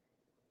say,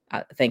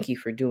 thank you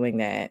for doing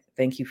that.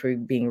 Thank you for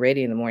being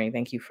ready in the morning.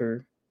 Thank you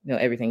for,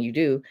 everything you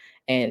do.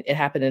 And it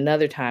happened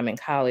another time in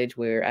college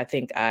where I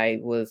think I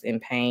was in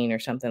pain or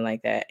something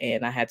like that.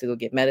 And I had to go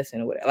get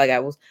medicine or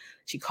whatever.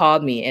 She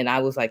called me and I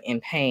was like in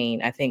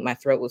pain. I think my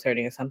throat was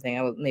hurting or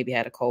something. Maybe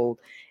had a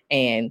cold,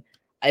 and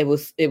it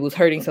was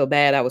hurting so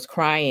bad. I was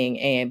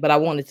crying, but I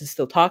wanted to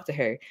still talk to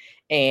her.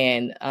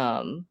 And,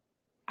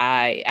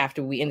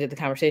 after we ended the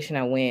conversation,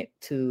 I went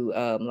to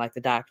like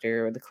the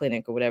doctor or the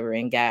clinic or whatever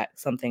and got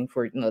something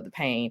for the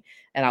pain.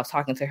 And I was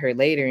talking to her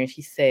later, and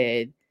she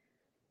said,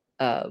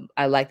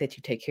 "I like that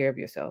you take care of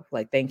yourself.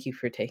 Like, thank you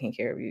for taking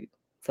care of you,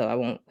 so I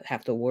won't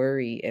have to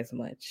worry as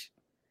much.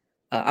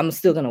 I'm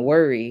still gonna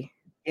worry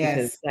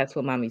because Yes. that's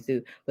what mommies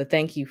do. But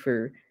thank you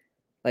for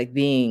like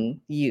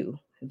being you.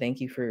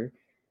 Thank you for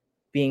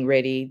being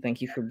ready.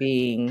 Thank you for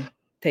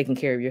taking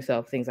care of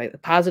yourself, things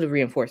like positive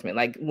reinforcement.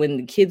 Like when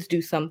the kids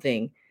do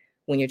something,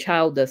 when your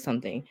child does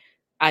something,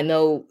 I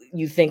know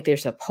you think they're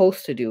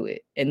supposed to do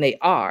it, and they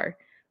are,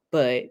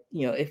 but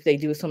if they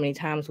do it so many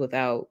times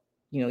without,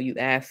 you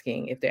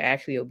asking if they're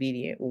actually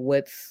obedient,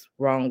 what's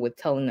wrong with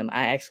telling them,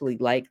 I actually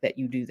like that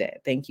you do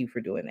that. Thank you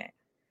for doing that.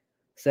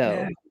 So,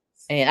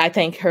 Yes. and I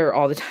thank her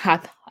all the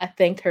time. I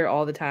thanked her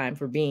all the time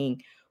for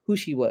being who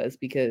she was,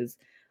 because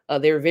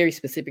there were very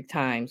specific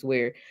times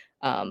where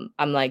I'm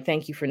like,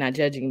 thank you for not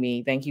judging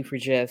me. Thank you for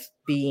just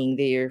being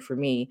there for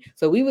me.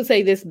 So we would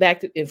say this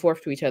and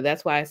forth to each other.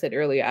 That's why I said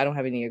earlier, I don't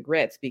have any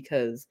regrets,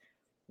 because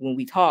when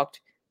we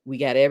talked, we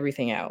got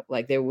everything out.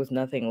 Like there was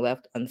nothing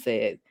left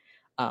unsaid.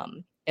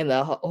 And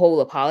the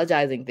whole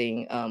apologizing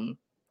thing,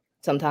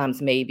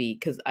 sometimes maybe,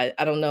 because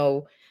I don't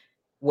know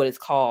what it's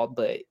called,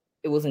 but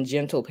it wasn't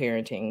gentle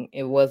parenting.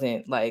 It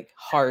wasn't like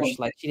harsh,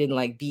 like she didn't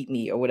like beat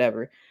me or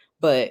whatever.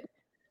 But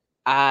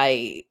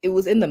it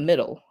was in the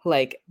middle.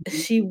 Like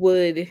we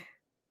would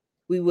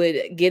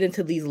get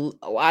into these,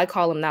 I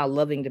call them now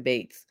loving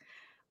debates.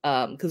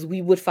 Because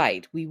we would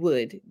fight,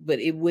 but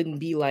it wouldn't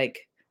be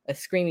like a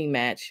screaming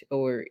match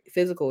or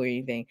physical or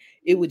anything.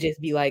 It would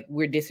just be like,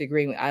 we're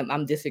disagreeing.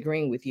 I'm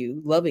disagreeing with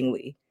you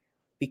lovingly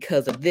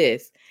because of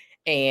this.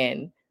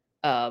 And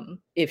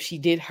if she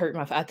did hurt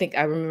I think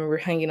I remember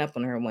hanging up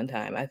on her one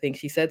time. I think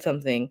she said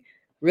something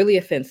really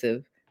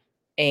offensive,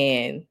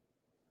 and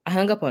I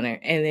hung up on her.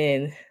 And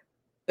then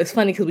it's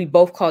funny because we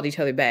both called each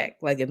other back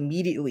like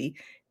immediately.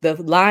 The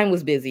line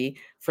was busy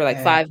for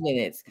like 5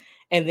 minutes,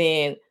 and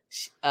then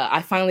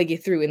I finally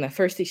get through. And the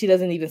first thing, she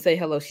doesn't even say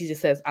hello. She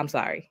just says, "I'm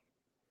sorry,"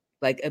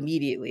 like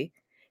immediately.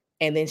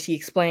 And then she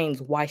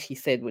explains why she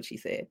said what she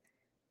said.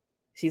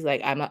 She's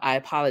like, I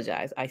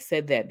apologize. I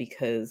said that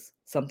because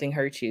something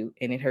hurt you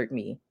and it hurt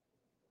me.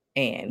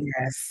 And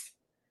Yes.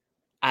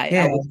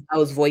 I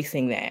was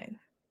voicing that.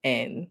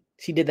 And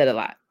she did that a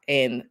lot.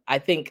 And I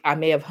think I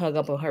may have hung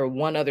up on her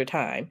one other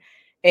time.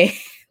 And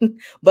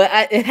but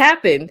it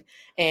happened.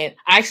 And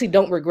I actually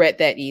don't regret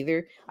that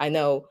either. I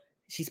know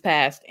she's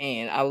passed,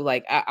 and I was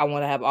like, I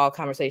want to have all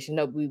conversation.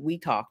 No, we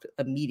talked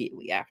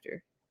immediately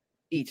after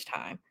each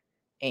time.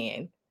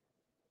 And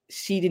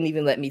she didn't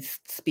even let me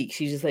speak.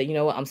 She just said, you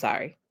know what, I'm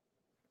sorry.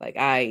 Like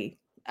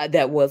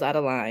that was out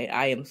of line.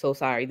 I am so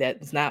sorry.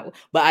 That's not,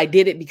 but I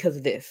did it because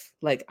of this.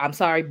 Like, I'm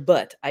sorry,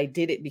 but I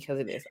did it because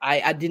of this.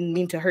 I didn't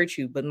mean to hurt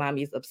you, but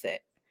mommy's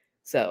upset.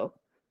 So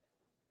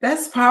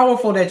that's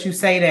powerful that you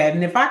say that.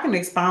 And if I can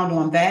expound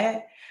on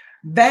that,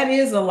 that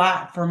is a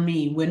lot for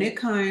me. When it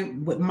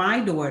came with my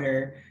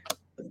daughter,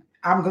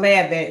 I'm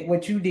glad that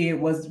what you did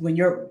was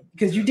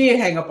because you did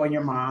hang up on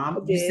your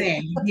mom. You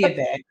saying you did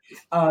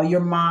that. Your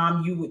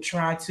mom, you would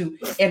try to,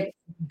 and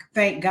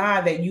thank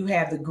God that you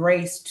have the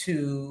grace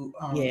to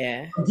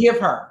forgive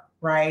her,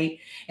 right?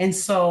 And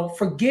so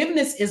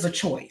forgiveness is a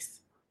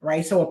choice,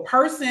 right? So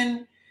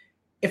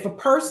if a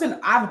person,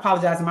 I've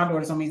apologized to my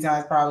daughter so many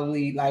times,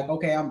 probably like,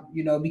 okay, I'm,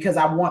 because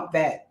I want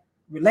that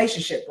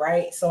relationship,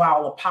 right? So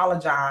I'll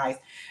apologize.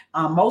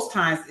 Most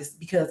times it's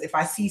because if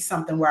I see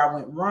something where I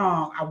went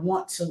wrong, I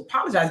want to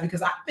apologize,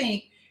 because I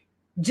think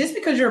just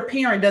because you're a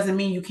parent doesn't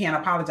mean you can't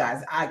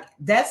apologize.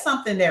 That's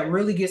something that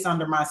really gets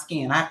under my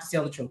skin. I have to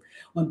tell the truth.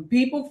 When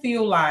people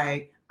feel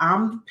like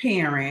I'm the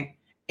parent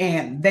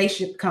and they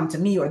should come to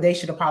me or they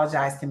should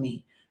apologize to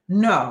me.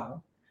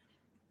 No,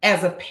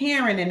 as a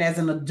parent and as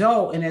an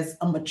adult and as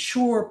a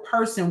mature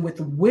person with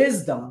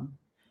wisdom,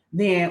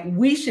 then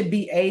we should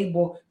be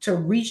able to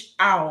reach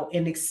out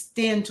and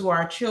extend to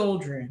our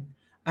children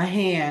a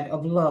hand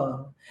of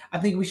love. I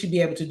think we should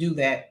be able to do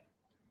that.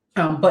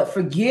 But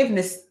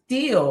forgiveness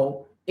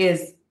still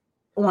is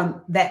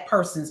on that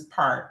person's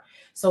part.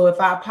 So if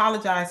I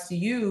apologize to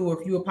you,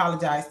 or if you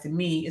apologize to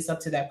me, it's up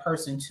to that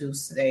person to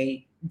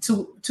say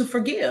to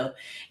forgive.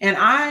 And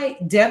I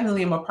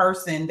definitely am a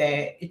person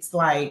that it's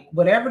like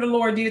whatever the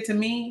Lord did to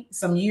me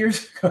some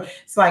years ago,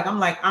 it's like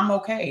I'm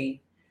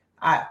okay.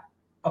 I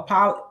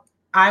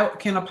I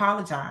can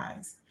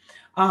apologize.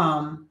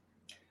 Um,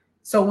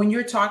 so when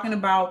you're talking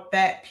about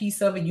that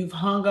piece of it, you've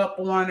hung up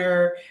on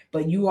her,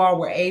 but you all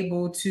were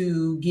able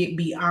to get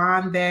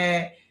beyond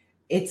that.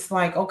 It's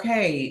like,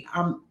 okay,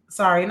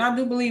 sorry, and I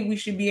do believe we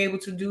should be able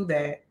to do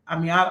that. I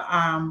mean,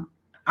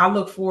 I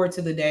look forward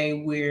to the day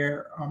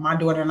where my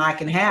daughter and I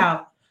can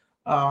have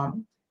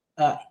um,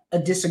 a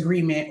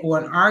disagreement or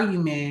an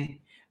argument,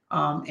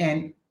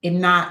 and it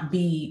not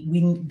be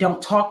we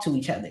don't talk to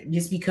each other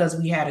just because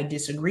we had a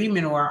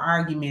disagreement or an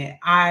argument.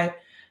 I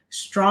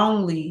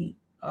strongly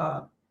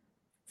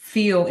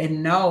feel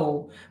and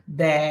know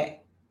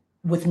that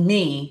with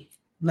me,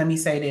 let me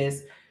say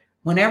this: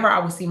 whenever I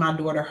would see my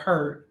daughter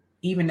hurt,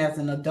 even as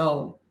an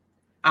adult,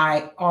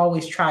 I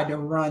always try to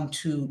run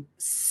to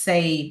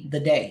save the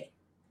day.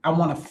 I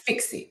want to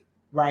fix it,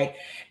 right?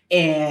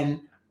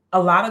 And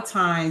a lot of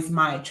times,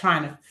 my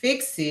trying to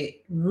fix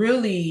it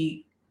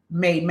really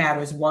made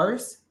matters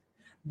worse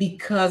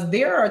because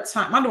there are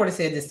times. My daughter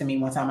said this to me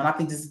one time, and I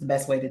think this is the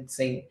best way to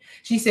say it.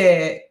 She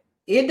said,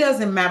 "It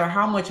doesn't matter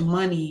how much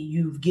money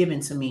you've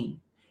given to me.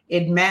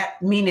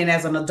 Meaning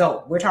as an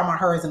adult. We're talking about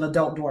her as an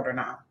adult daughter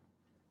now.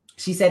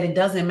 She said, it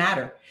doesn't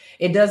matter.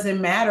 It doesn't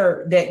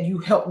matter that you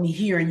helped me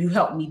here and you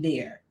helped me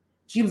there.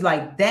 She was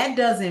like, that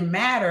doesn't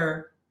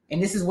matter.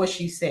 And this is what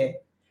she said,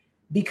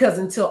 because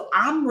until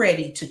I'm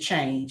ready to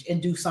change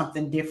and do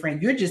something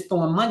different, you're just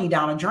throwing money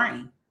down a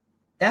drain.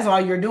 That's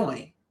all you're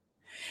doing.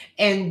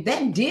 And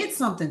that did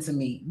something to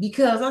me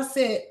because I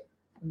said,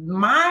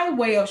 my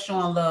way of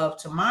showing love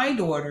to my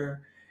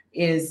daughter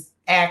is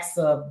acts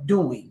of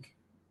doing.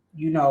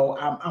 You know,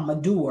 I'm a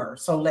doer,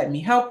 so let me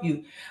help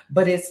you.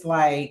 But it's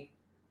like,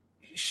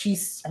 she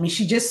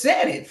just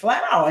said it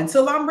flat out.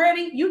 Until I'm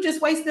ready, you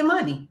just wasting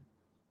money.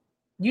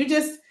 You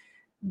just,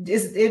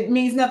 it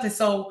means nothing.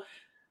 So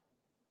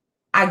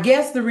I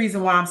guess the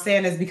reason why I'm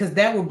saying is because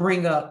that will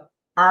bring up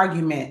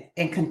argument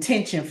and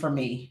contention for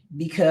me,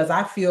 because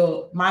I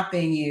feel my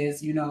thing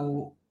is,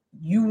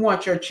 you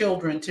want your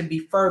children to be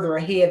further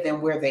ahead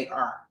than where they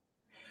are.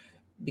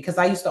 Because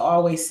I used to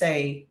always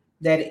say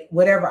that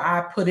whatever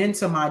I put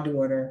into my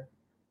daughter,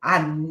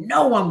 I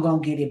know I'm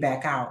going to get it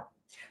back out.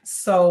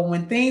 So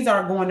when things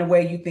aren't going the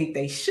way you think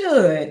they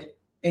should,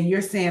 and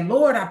you're saying,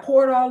 Lord, I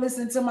poured all this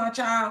into my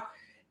child,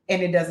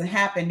 and it doesn't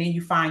happen, then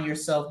you find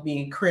yourself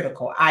being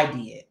critical. I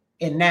did.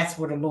 And that's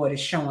what the Lord is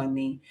showing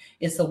me.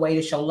 It's a way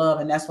to show love.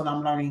 And that's what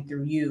I'm learning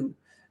through you.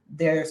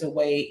 There's a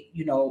way,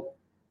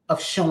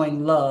 of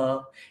showing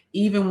love,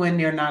 even when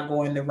they're not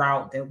going the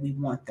route that we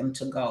want them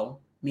to go.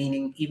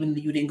 Meaning, even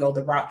though you didn't go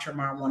the route your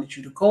mom wanted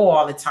you to go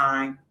all the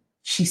time,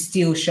 she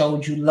still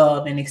showed you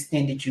love and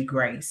extended you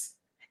grace.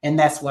 And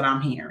that's what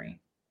I'm hearing.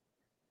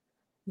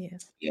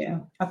 Yeah,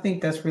 I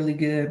think that's really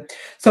good.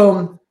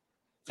 So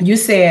you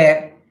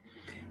said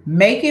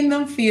making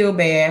them feel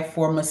bad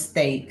for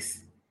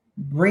mistakes,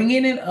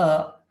 bringing it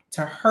up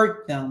to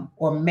hurt them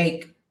or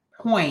make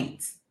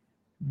points,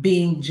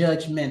 being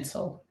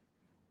judgmental.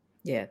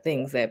 Yeah,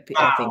 things that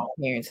I think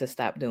parents have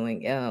stopped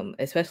doing,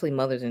 especially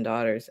mothers and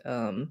daughters.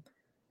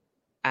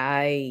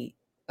 I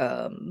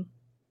didn't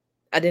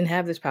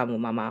have this problem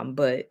with my mom,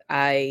 but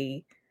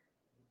I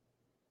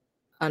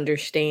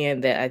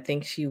understand that I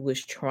think she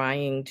was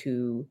trying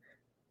to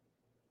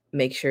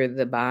make sure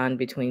the bond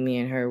between me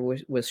and her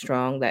was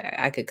strong,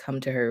 that I could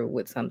come to her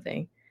with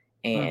something.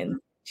 And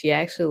she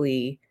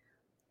actually,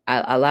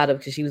 a lot of,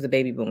 because she was a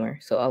baby boomer,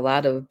 so a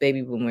lot of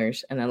baby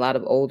boomers and a lot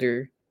of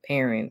older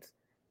parents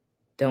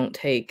don't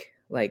take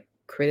like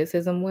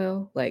criticism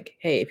well. Like,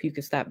 hey, if you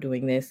could stop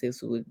doing this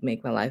would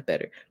make my life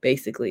better,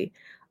 basically.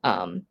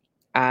 I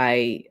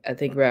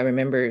think I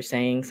remember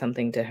saying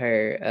something to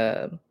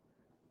her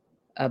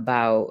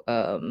about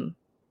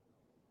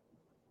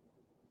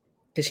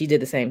because she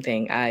did the same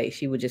thing.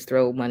 She would just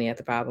throw money at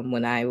the problem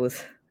when I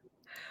was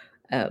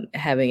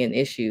having an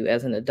issue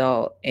as an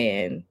adult,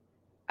 and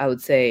I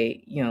would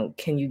say,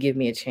 can you give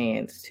me a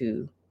chance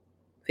to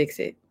fix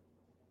it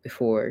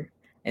before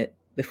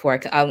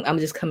I'm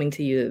just coming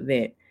to your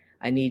event.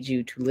 I need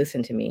you to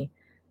listen to me.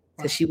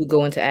 Because she would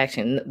go into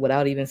action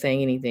without even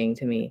saying anything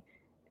to me.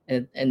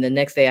 And the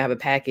next day I have a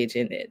package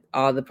and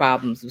all the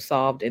problems were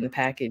solved in the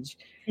package.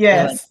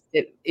 Yes.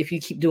 If you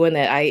keep doing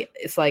that,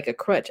 it's like a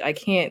crutch. I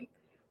can't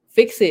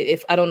fix it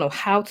if I don't know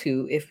how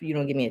to, if you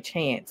don't give me a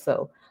chance.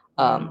 So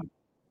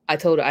I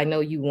told her, I know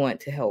you want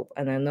to help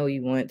and I know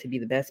you want to be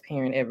the best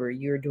parent ever.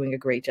 You're doing a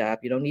great job.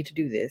 You don't need to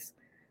do this.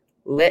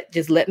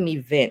 Just let me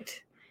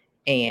vent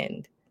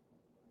and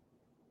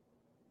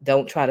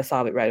don't try to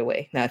solve it right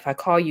away. Now, if I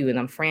call you and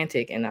I'm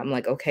frantic and I'm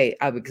like, okay,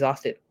 I've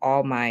exhausted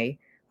all my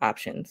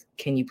options,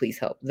 can you please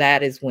help?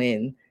 That is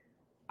when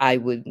I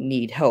would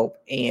need help.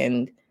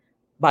 And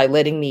by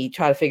letting me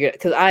try to figure it,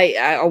 because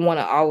I want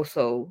to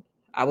also,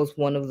 I was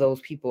one of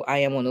those people. I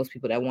am one of those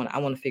people that I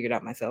want to figure it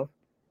out myself.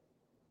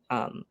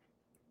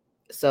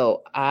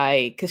 So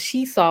because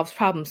she solves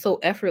problems so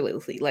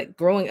effortlessly. Like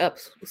growing up,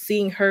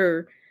 seeing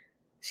her,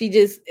 she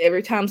just,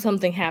 every time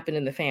something happened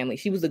in the family,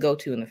 she was the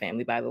go-to in the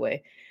family, by the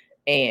way.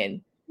 And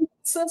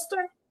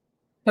sister,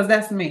 because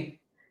that's me.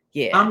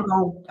 Yeah, I'm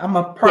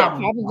a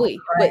problem. Yeah, probably,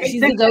 right? But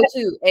she's the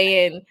go-to.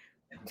 And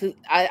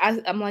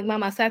I'm like,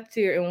 Mom, I sat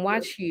here and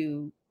watched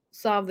you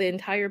solve the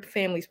entire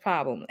family's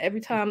problem. Every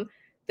time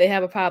they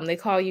have a problem, they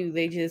call you.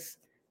 They just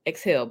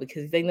exhale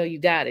because they know you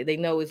got it. They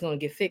know it's going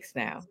to get fixed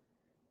now.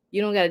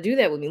 you don't got to do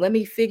that with me. Let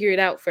me figure it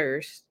out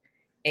first.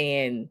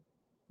 And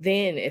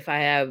then if I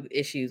have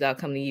issues, I'll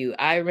come to you.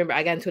 I remember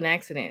I got into an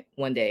accident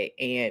one day,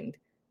 and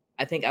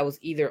I think I was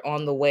either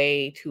on the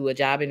way to a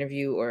job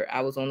interview or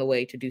I was on the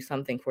way to do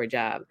something for a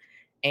job.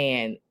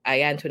 And I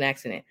got into an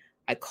accident.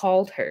 I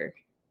called her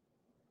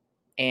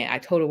and I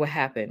told her what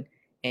happened.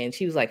 And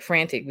she was like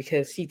frantic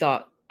because she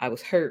thought I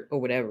was hurt or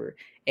whatever.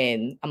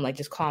 And I'm like,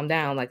 just calm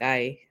down. Like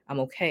I'm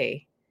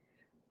okay.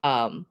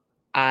 Let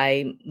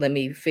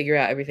me figure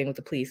out everything with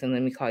the police and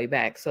let me call you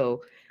back.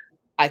 So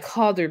I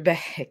called her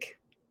back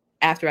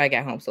after I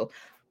got home. So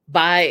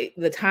by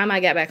the time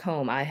I got back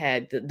home, I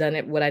had done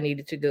it what I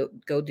needed to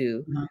go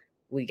do. Mm-hmm.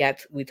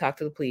 We talked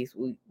to the police.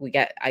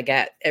 I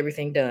got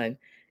everything done,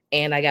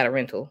 and I got a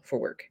rental for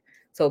work.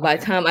 So by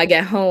the time I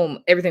got home,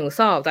 everything was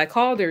solved. I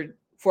called her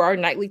for our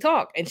nightly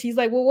talk, and she's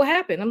like, "Well, what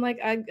happened?" I'm like,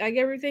 "I got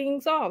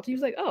everything solved." She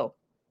was like, "Oh,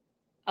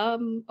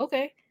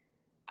 okay.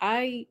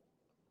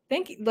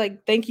 Thank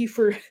you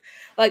for,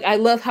 like, I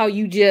love how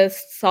you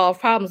just solve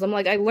problems." I'm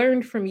like, I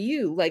learned from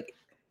you, like,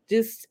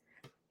 just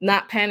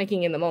not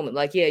panicking in the moment.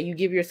 Like, yeah, you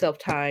give yourself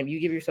time,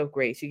 you give yourself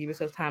grace, you give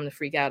yourself time to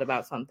freak out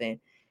about something,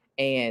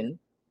 and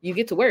you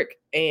get to work.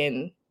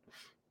 And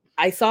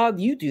I saw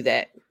you do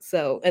that.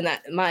 So, and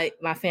my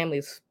family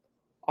is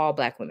all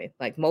Black women,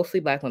 like mostly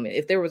Black women.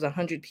 If there was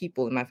 100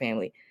 people in my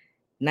family,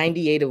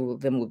 98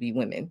 of them would be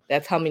women.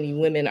 That's how many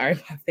women are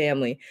in my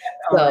family.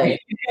 So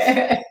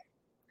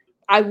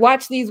I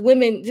watch these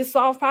women just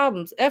solve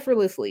problems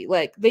effortlessly.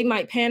 Like, they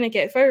might panic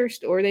at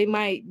first, or they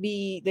might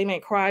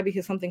cry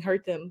because something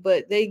hurt them,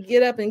 but they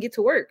get up and get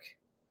to work.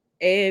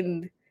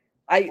 And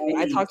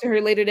I talked to her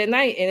later that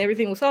night and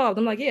everything was solved.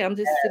 I'm like, yeah, I'm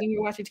just sitting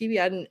here watching TV.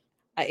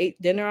 I ate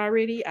dinner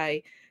already.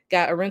 I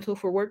got a rental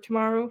for work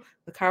tomorrow.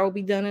 The car will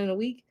be done in a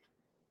week.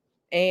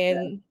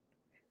 And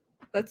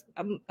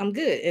I'm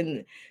good.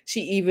 And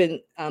she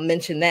even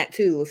mentioned that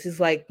too.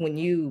 She's like,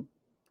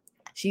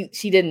 she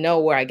didn't know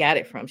where I got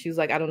it from. She was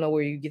like, I don't know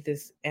where you get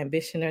this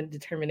ambition or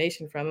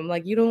determination from. I'm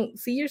like, you don't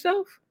see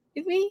yourself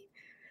in me?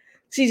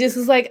 She just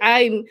was like,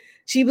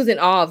 she was in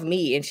awe of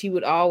me. And she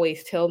would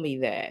always tell me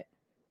that.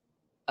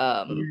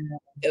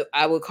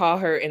 I would call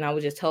her and I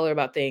would just tell her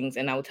about things,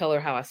 and I would tell her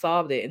how I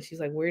solved it. And she's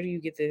like, where do you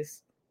get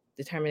this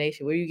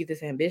determination? Where do you get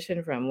this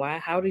ambition from?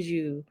 How did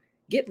you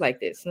get like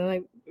this? And I'm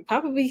like,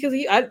 probably because of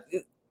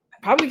you.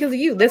 Probably because of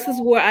you. This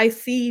is what I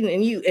see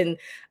in you. And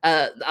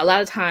a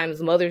lot of times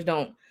mothers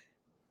don't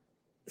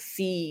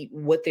see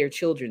what their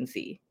children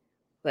see.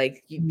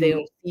 Like, they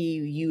don't see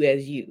you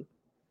as you,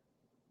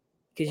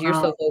 because you're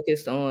so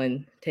focused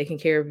on taking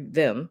care of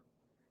them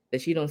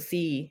that you don't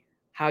see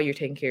how you're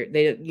taking care of.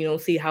 You don't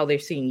see how they're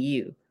seeing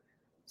you.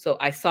 So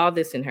I saw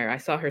this in her. I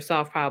saw her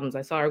solve problems.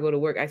 I saw her go to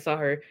work. I saw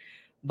her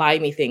buy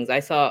me things.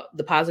 I saw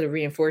the positive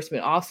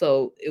reinforcement.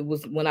 Also, it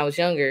was when I was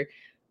younger,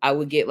 I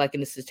would get like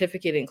a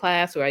certificate in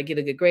class, or I get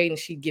a good grade and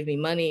she'd give me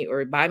money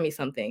or buy me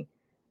something.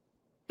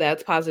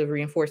 That's positive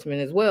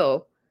reinforcement as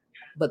well.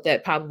 But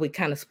that probably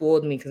kind of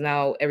spoiled me, because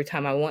now every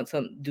time I want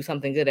do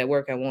something good at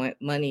work, I want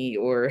money,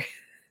 or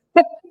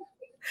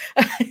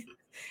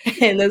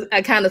and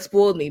I kind of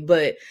spoiled me.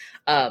 But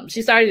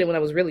she started it when I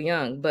was really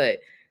young. But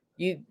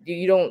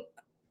you don't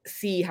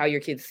see how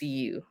your kids see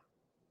you,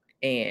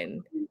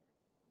 and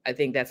I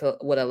think that's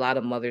what a lot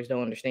of mothers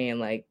don't understand.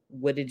 Like,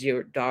 what did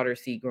your daughter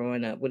see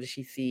growing up? What did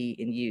she see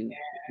in you? Yeah.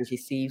 Did she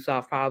see you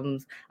solve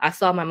problems? I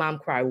saw my mom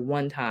cry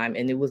one time,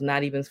 and it was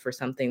not even for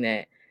something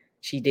that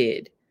she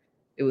did.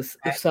 It was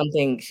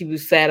something, she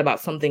was sad about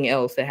something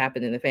else that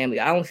happened in the family.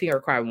 I don't see her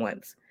cry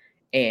once.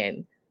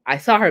 And I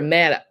saw her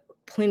mad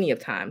plenty of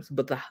times,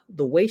 but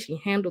the way she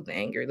handled the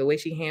anger, the way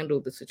she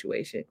handled the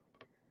situation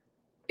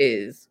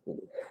is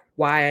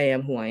why I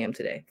am who I am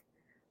today.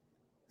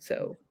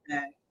 So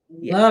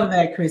yeah. Love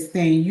that,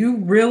 Christine. You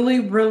really,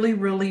 really,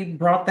 really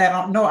brought that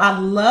on. No, I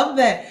love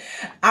that.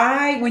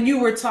 When you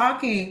were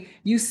talking,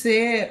 you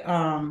said,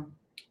 I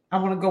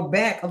want to go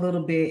back a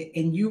little bit,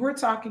 and you were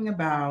talking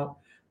about,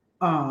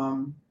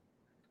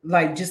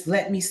 like, just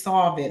let me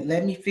solve it,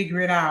 let me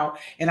figure it out.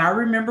 And I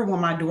remember when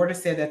my daughter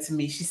said that to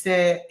me. She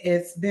said,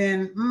 it's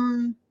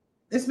been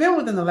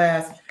within the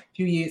last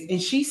few years,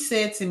 and she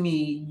said to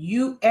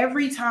me,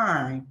 every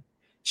time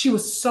she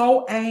was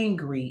so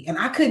angry, and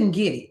I couldn't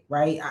get it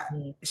right.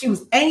 She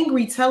was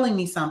angry telling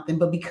me something,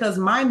 but because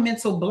my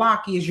mental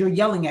block is, you're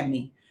yelling at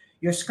me,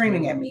 you're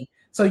screaming at me,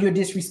 so you're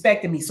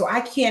disrespecting me, so I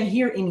can't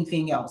hear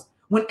anything else.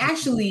 When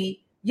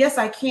actually, yes,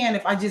 I can,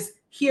 if I just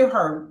hear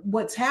her.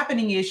 What's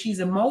happening is she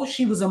was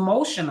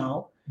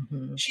emotional.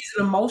 She's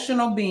an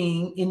emotional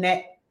being in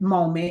that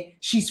moment.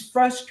 She's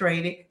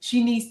frustrated.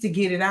 She needs to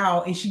get it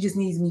out, and she just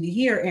needs me to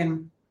hear.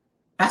 And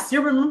I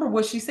still remember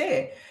what she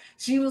said.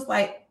 She was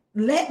like,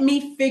 let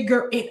me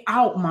figure it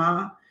out,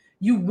 Ma.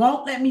 You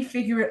won't let me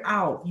figure it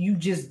out. You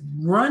just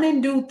run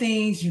and do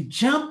things. You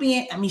jump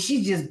in. I mean,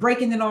 she's just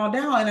breaking it all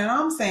down. And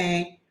I'm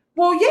saying,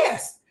 well,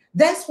 yes,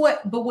 that's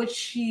what, but what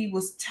she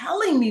was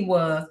telling me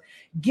was,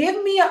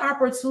 give me an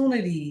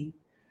opportunity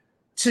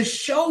to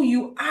show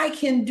you I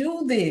can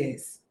do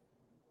this.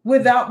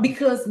 without,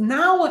 because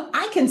now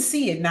I can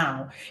see it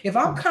now. If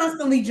I'm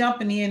constantly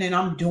jumping in and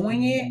I'm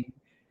doing it,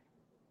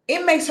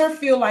 it makes her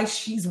feel like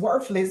she's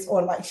worthless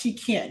or like she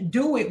can't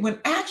do it, when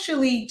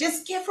actually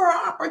just give her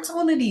an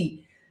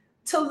opportunity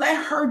to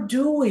let her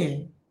do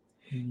it.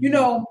 You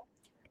know,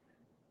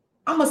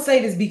 I'm gonna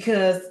say this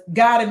because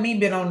God and me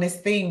been on this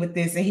thing with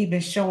this, and He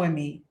been showing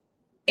me.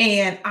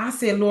 And I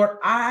said, Lord,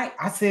 I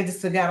said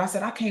this to God. I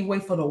said, I can't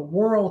wait for the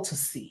world to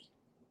see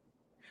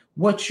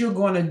what you're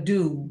gonna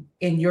do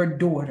in your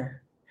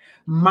daughter,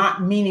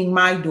 meaning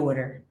my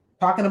daughter,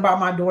 talking about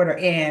my daughter.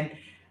 And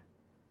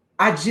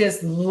I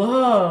just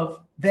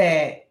love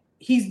that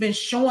He's been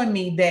showing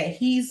me that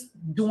He's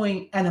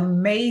doing an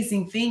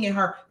amazing thing in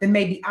her that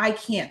maybe I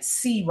can't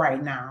see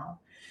right now.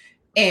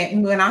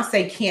 And when I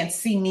say can't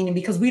see, meaning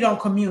because we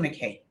don't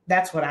communicate.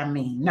 That's what I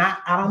mean.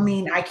 I don't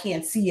mean I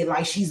can't see it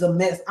like she's a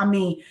mess. I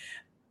mean,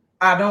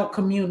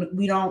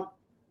 we don't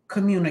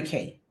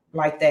communicate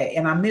like that.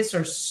 And I miss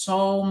her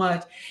so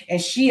much. And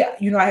she,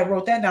 I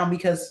wrote that down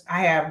because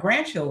I have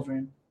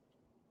grandchildren.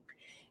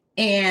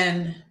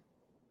 And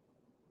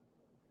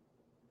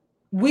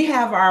we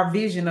have our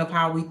vision of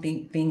how we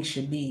think things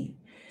should be.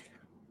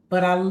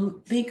 But I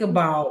think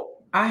about,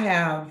 I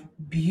have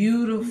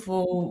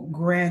beautiful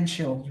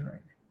grandchildren.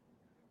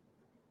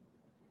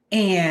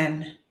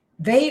 And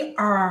they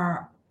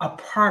are a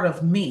part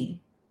of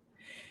me.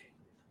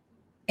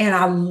 And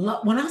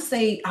when I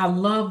say I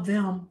love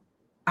them,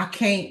 I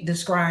can't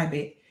describe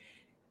it.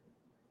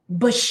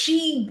 But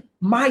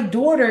my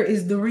daughter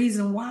is the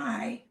reason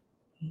why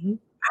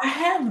I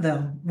have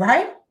them,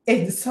 right?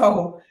 And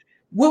so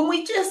when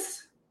we just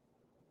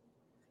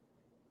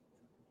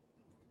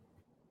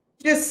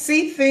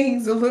see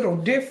things a little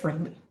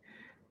differently,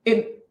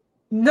 it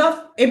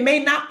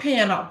may not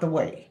pan out the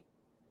way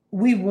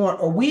we want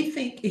or we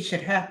think it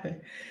should happen.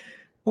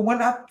 But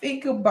when I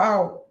think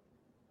about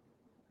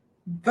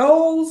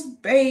those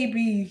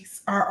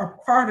babies are a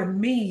part of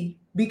me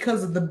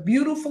because of the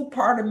beautiful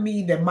part of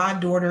me that my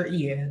daughter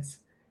is.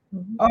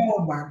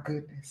 Oh my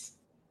goodness.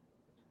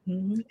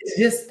 It's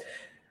just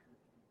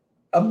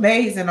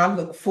amazing. I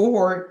look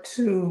forward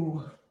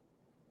to,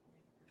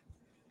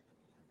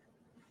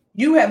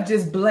 you have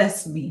just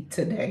blessed me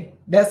today.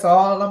 That's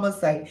all I'm going to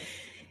say.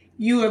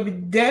 You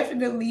have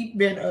definitely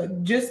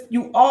been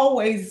you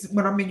always,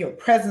 when I'm in your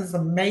presence,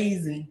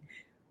 amazing.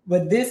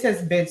 But this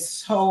has been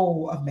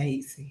so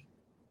amazing.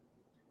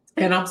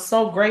 And I'm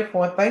so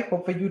grateful and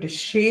thankful for you to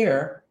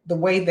share the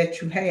way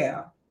that you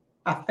have.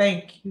 I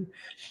thank you.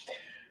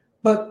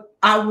 But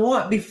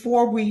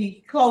before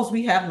we close,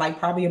 we have like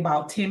probably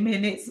about 10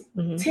 minutes.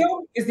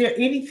 Tell me, is there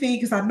anything,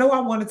 because I know I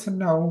wanted to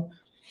know,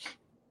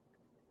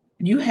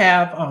 you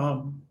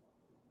have,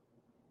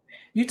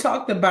 you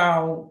talked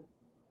about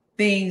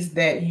things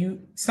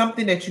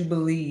something that you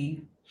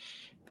believe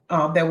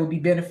that would be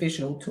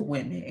beneficial to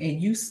women.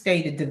 And you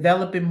stated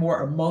developing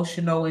more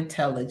emotional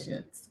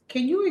intelligence.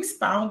 Can you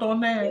expound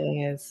on that?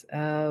 Yes.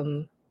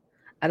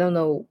 I don't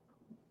know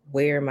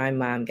where my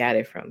mom got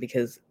it from,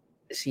 because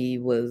she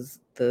was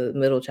the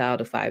middle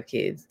child of 5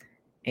 kids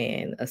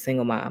and a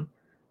single mom.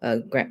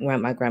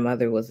 My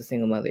grandmother was a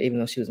single mother, even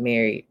though she was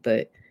married,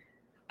 but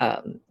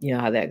you know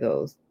how that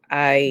goes.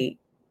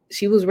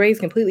 She was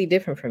raised completely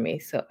different from me.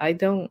 So I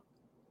don't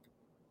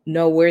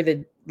know where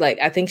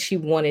I think she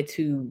wanted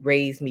to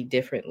raise me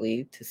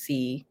differently to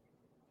see,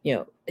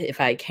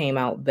 if I came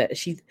out better.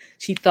 She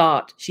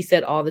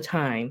said all the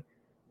time,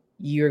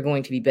 you're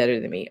going to be better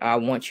than me. I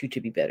want you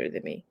to be better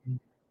than me.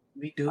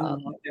 We do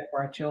want that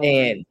for our children.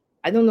 And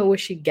I don't know where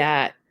she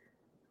got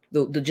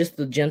just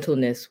the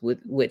gentleness with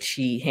which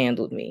she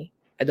handled me.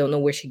 I don't know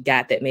where she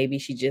got that. Maybe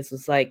she just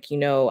was like,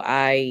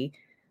 I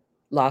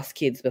lost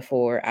kids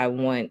before.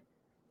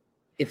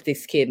 If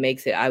this kid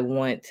makes it, I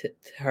want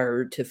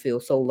her to feel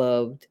so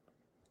loved,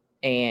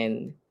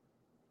 and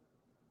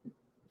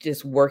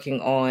just working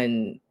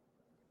on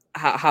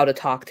how to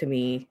talk to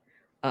me,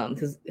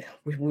 because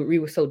we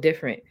were so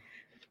different,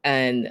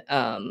 and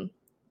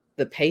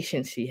the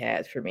patience she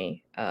had for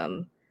me,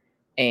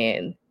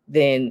 and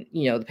then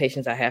the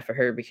patience I have for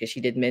her, because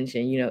she did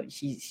mention,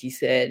 she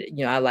said,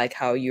 I like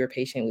how you're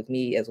patient with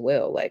me as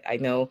well. Like, I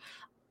know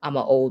I'm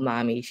an old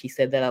mommy. She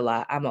said that a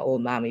lot. I'm an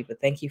old mommy,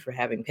 but thank you for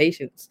having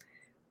patience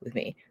with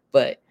me.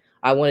 But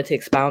I wanted to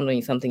expound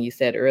on something you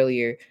said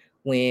earlier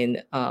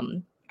when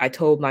I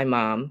told my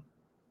mom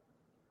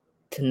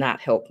to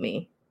not help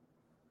me.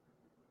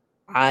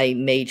 I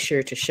made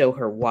sure to show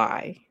her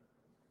why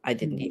I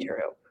didn't need her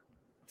help.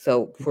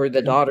 So for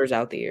the daughters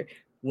out there,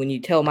 when you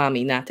tell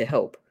mommy not to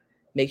help,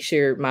 make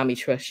sure mommy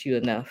trusts you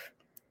enough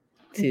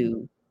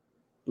to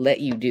let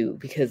you do.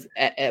 Because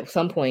at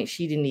some point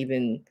she didn't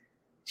even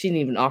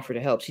offer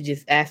to help. She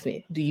just asked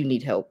me, do you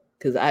need help?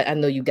 Because I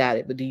know you got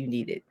it, but do you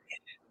need it?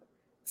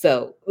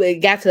 So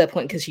it got to that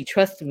point because she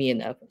trusted me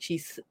enough.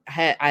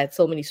 I had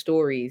so many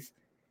stories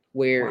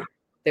where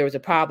there was a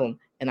problem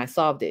and I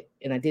solved it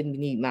and I didn't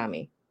need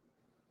mommy.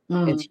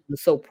 And she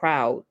was so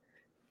proud.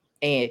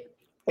 And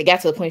it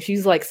got to the point she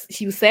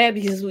was sad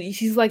because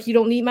she's like, you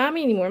don't need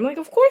mommy anymore. I'm like,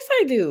 of course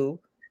I do.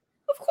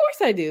 Of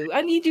course I do.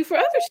 I need you for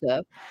other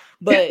stuff.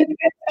 But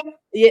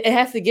it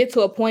has to get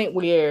to a point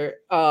where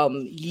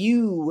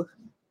you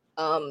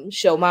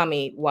show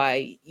mommy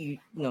why you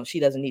know she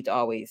doesn't need to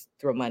always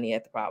throw money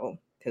at the problem,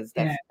 because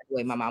that's the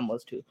way my mom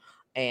was too.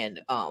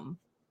 And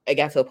it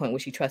got to a point where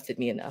she trusted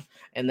me enough.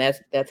 And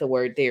that's a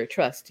word there,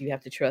 trust. You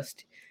have to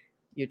trust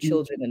your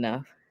children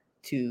enough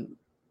to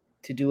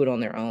do it on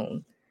their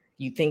own.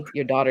 You think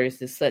your daughter is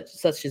this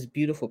such this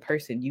beautiful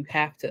person, you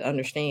have to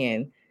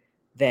understand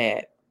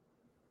that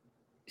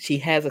she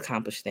has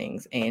accomplished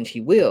things, and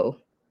she will,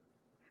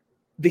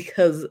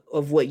 because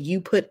of what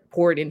you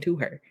poured into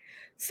her.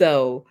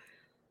 So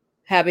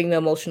having the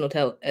emotional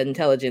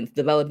intelligence,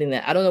 developing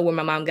that. I don't know where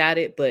my mom got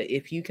it, but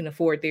if you can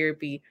afford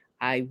therapy,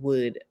 I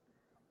would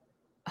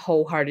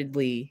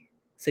wholeheartedly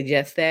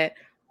suggest that.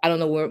 I don't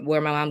know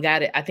where my mom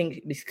got it. I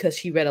think because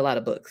she read a lot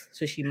of books.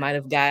 So she might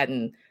have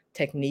gotten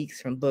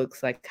techniques from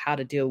books, like how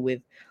to deal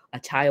with a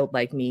child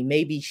like me.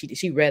 Maybe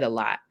she read a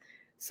lot.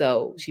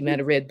 So she might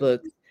have read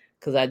books,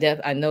 because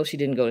I know she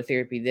didn't go to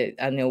therapy.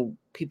 That I know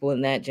people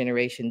in that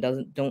generation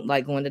don't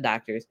like going to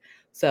doctors.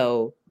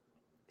 So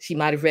she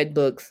might have read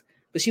books,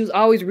 but she was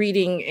always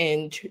reading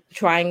and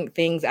trying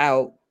things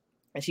out,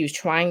 and she was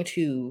trying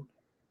to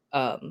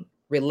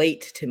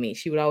relate to me.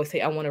 She would always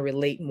say, I want to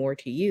relate more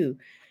to you.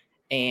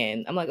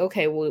 And I'm like,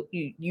 okay, well,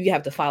 you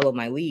have to follow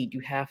my lead. You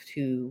have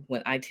to,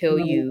 when I tell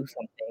you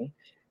something,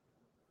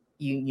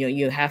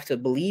 you have to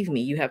believe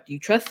me. You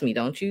trust me,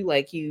 don't you?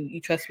 Like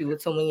you trust me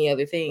with so many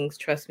other things.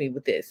 Trust me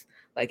with this.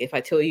 Like if I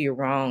tell you you're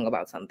wrong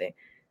about something,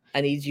 I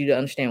need you to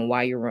understand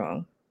why you're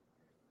wrong.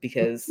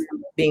 Because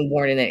being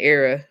born in that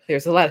era,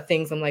 there's a lot of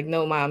things I'm like,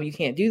 no, mom, you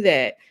can't do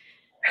that.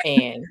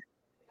 And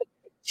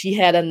she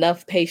had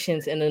enough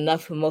patience and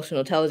enough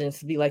emotional intelligence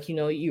to be like, you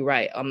know, you're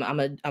right. I'm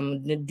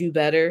gonna do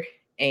better,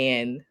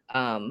 and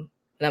I'm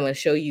gonna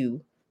show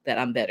you that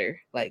I'm better.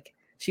 Like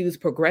she was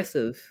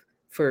progressive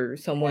for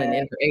someone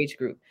in her age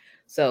group.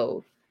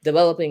 So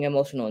developing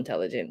emotional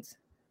intelligence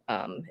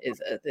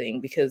is a thing,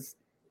 because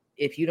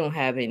if you don't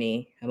have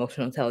any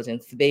emotional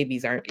intelligence, the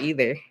babies aren't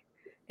either.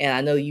 And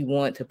I know you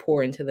want to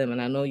pour into them,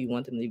 and I know you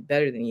want them to be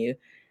better than you.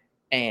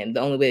 And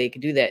the only way they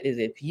can do that is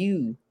if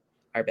you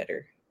are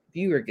better, if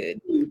you are good.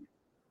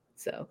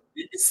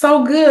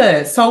 So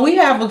good. So we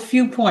have a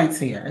few points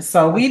here.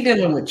 So we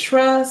dealing with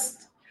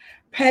trust,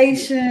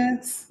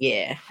 patience,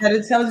 yeah, and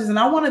intelligence. And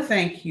I want to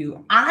thank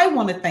you. I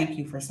want to thank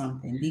you for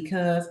something,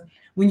 because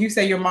when you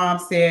say your mom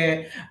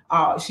said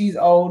she's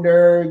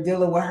older,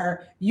 dealing with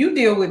her, you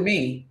deal with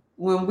me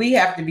when we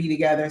have to be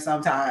together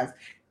sometimes.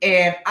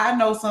 And I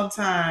know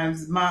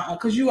sometimes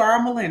because you are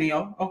a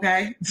millennial,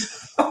 okay?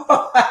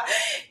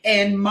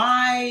 And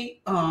my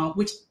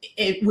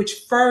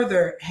which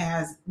further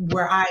has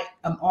where I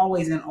am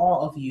always in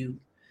awe of you,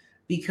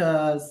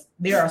 because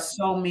there are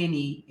so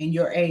many in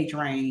your age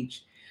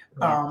range.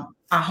 I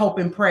hope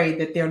and pray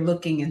that they're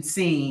looking and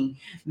seeing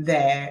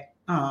that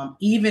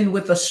even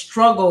with a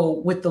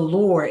struggle with the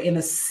Lord in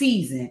a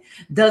season,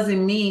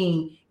 doesn't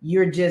mean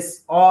you're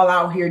just all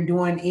out here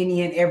doing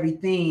any and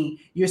everything.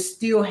 You're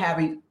still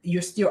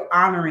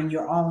honoring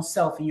your own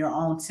self and your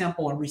own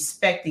temple, and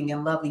respecting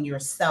and loving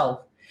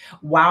yourself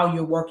while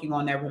you're working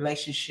on that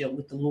relationship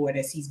with the Lord,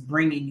 as he's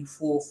bringing you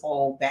full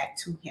fold back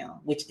to him,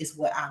 which is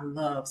what I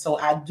love. So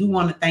I do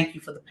want to thank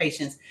you for the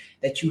patience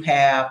that you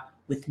have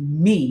with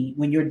me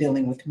when you're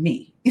dealing with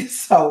me.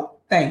 So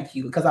thank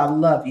you, because I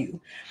love you.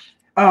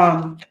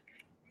 I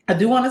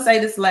do want to say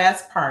this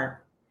last part.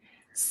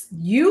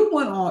 You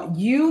went on,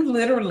 you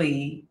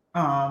literally,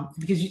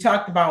 because you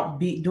talked about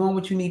doing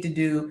what you need to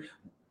do,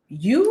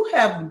 you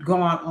have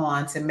gone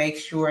on to make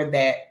sure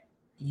that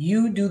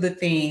you do the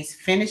things,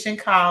 finishing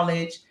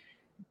college,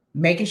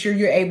 making sure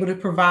you're able to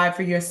provide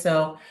for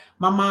yourself.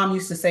 My mom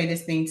used to say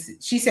this thing.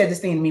 She said this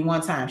thing to me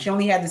one time. She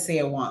only had to say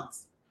it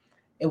once.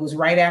 It was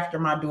right after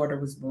my daughter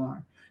was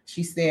born.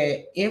 She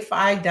said, if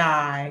I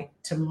die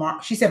tomorrow,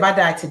 she said, if I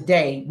die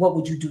today, what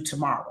would you do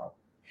tomorrow?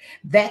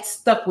 That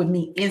stuck with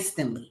me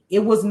instantly. It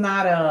was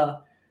not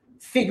a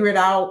figure it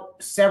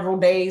out several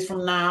days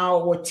from now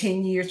or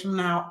 10 years from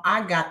now.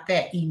 I got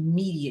that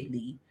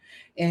immediately.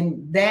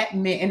 And that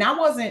meant, and I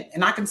wasn't,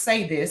 and I can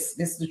say this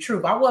is the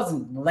truth. I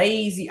wasn't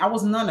lazy. I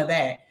was none of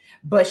that.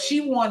 But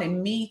she wanted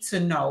me to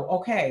know,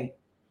 okay,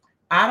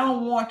 I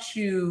don't want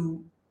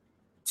you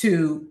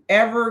to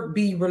ever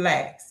be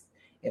relaxed.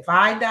 If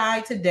I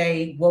die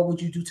today, what would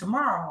you do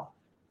tomorrow?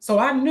 So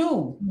I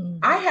knew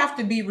I have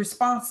to be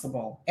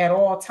responsible at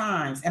all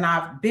times. And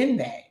I've been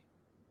that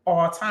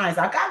all times.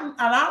 I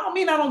don't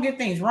mean I don't get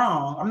things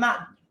wrong. I'm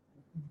not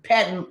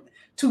patting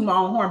to my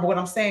own horn, but what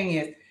I'm saying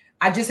is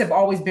I just have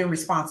always been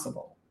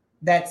responsible.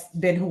 That's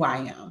been who I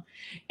am.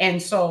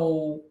 And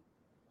so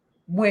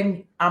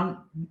when I'm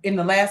in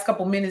the last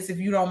couple minutes, if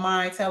you don't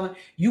mind telling,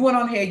 you went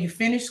on ahead, you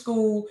finished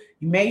school,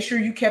 you made sure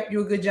you kept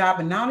you a good job.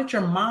 And now that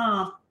your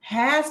mom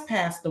has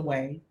passed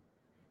away,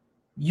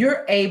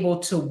 you're able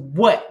to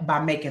what by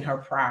making her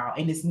proud.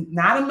 And it's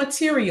not a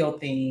material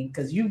thing,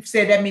 because you've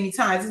said that many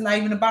times. It's not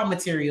even about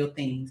material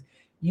things.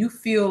 You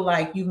feel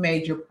like you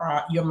made your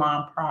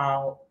mom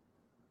proud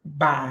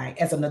by,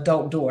 as an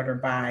adult daughter,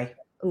 by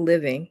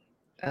living,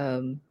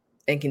 and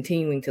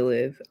continuing to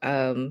live.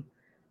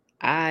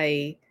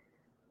 I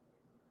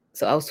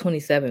was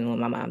 27 when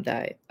my mom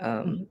died.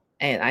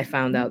 And I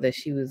found out that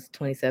she was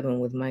 27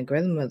 when my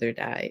grandmother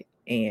died,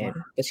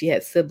 but she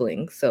had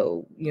siblings.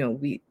 So,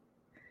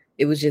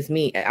 it was just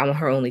me. I'm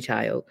her only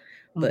child,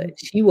 but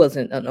she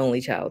wasn't an only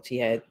child. She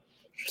had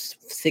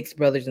 6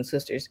 brothers and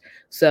sisters.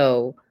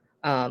 So,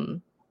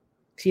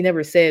 she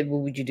never said,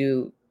 what would you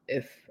do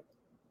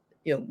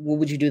what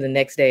would you do the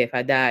next day if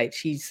I died?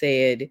 She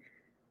said,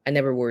 I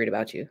never worried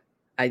about you.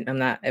 I'm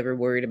not ever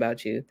worried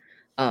about you.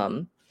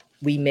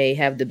 We may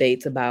have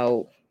debates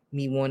about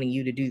me wanting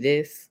you to do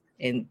this,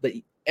 but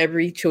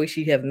every choice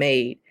you have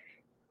made,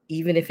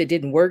 even if it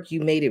didn't work,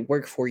 you made it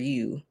work for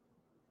you.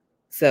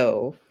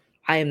 So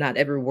I am not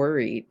ever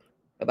worried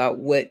about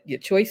what your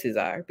choices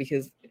are,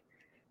 because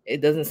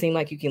it doesn't seem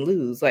like you can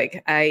lose.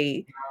 Like,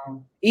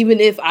 even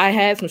if I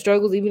had some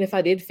struggles, even if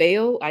I did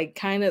fail, I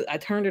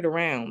turned it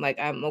around. Like,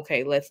 I'm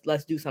okay.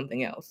 Let's do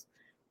something else.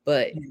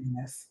 But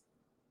yes.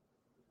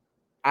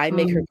 I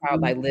make her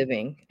proud by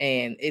living,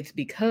 and it's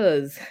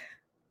because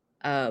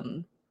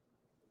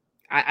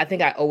I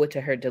think I owe it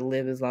to her to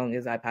live as long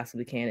as I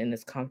possibly can and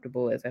as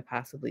comfortable as I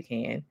possibly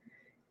can.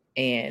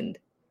 And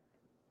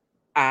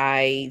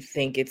I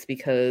think it's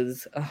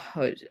because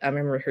I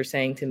remember her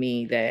saying to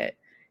me that,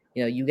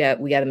 we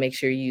got to make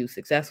sure you're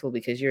successful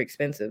because you're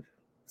expensive.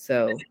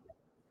 So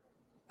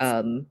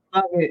love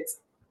it.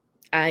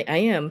 I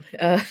am.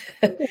 And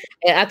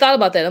I thought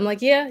about that. I'm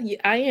like, yeah,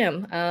 I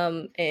am.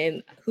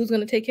 And who's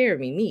going to take care of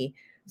me? Me.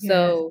 Yeah.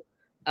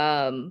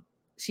 So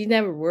she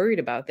never worried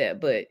about that,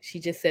 but she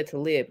just said to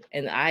live.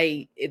 And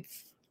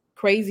it's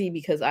crazy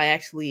because I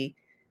actually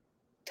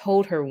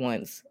told her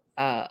once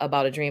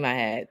about a dream I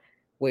had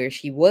where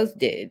she was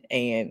dead,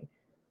 and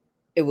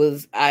it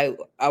was I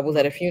was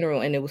at a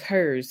funeral and it was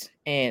hers,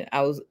 and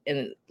I was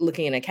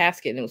looking in a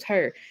casket and it was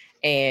her,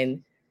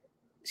 and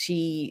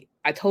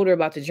I told her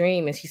about the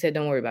dream and she said,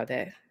 don't worry about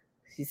that.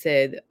 She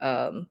said,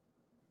 I'm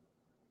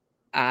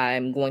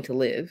going to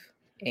live,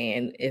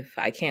 and if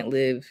I can't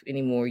live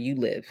anymore, you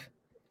live.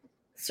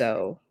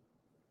 So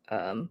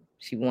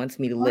she wants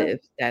me to live.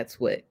 That's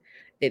what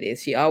it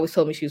is. She always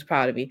told me she was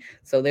proud of me.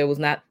 So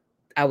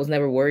I was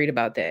never worried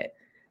about that.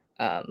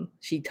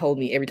 She told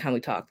me every time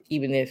we talked,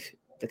 even if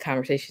the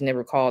conversation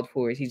never called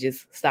for it, she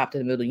just stopped in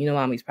the middle.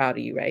 Mommy's proud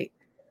of you, right?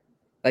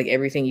 Like,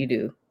 everything you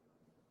do.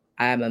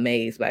 I'm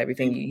amazed by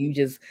everything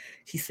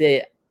she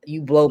said,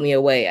 you blow me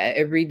away.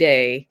 Every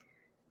day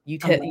you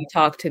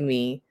talk to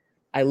me,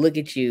 I look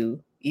at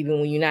you,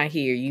 even when you're not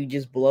here, you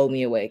just blow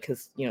me away,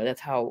 because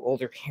that's how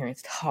older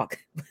parents talk.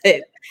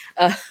 But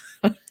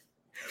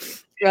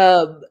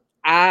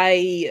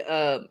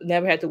I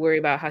never had to worry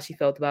about how she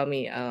felt about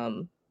me.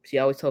 She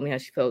always told me how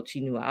she felt. She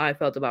knew how I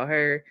felt about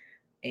her,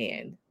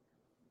 and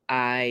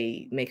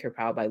I make her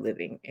proud by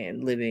living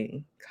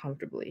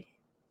comfortably.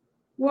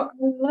 Well, I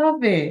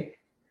love it.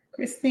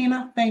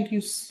 Christina, thank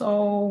you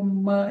so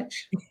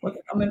much for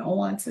coming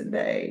on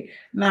today.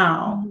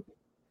 Now,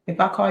 if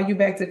I call you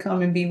back to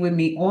come and be with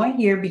me on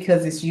here,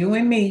 because it's you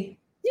and me.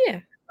 Yeah.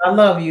 I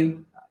love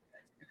you.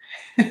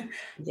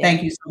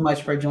 Thank you so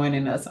much for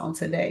joining us on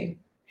today.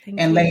 Thank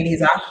you.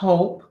 Ladies, I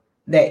hope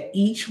that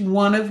each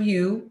one of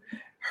you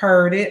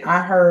heard it.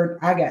 I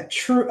have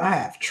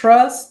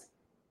trust,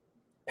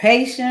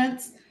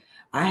 patience.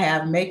 I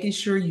have making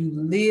sure you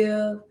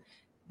live.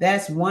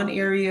 That's one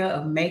area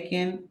of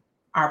making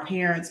our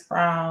parents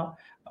proud.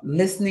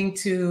 Listening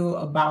to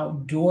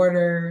about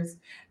daughters,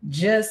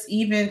 just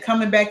even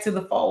coming back to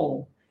the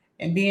fold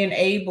and being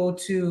able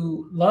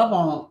to love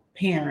on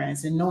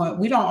parents and knowing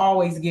we don't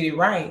always get it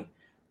right,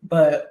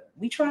 but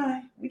we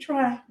try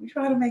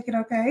to make it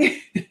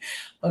okay.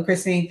 Well,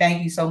 Christine,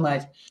 thank you so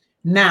much.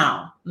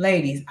 Now,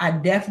 ladies, I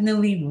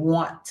definitely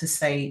want to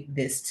say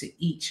this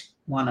to each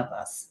one of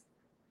us.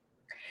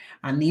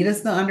 I need us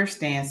to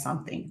understand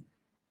something.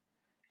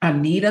 I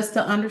need us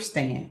to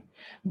understand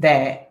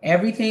that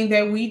everything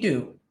that we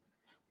do,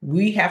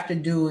 we have to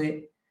do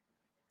it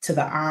to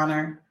the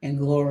honor and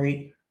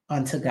glory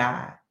unto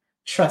God,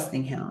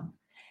 trusting Him.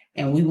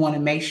 And we want to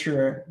make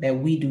sure that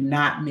we do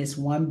not miss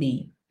one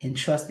beat in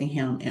trusting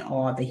Him in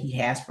all that He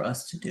has for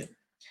us to do.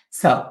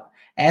 So,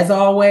 as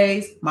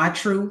always, my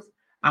truth,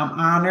 I'm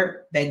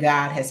honored that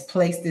God has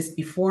placed this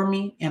before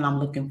me, and I'm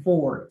looking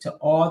forward to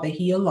all that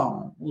He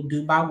alone will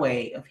do by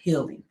way of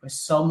healing for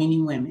so many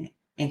women,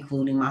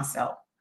 including myself.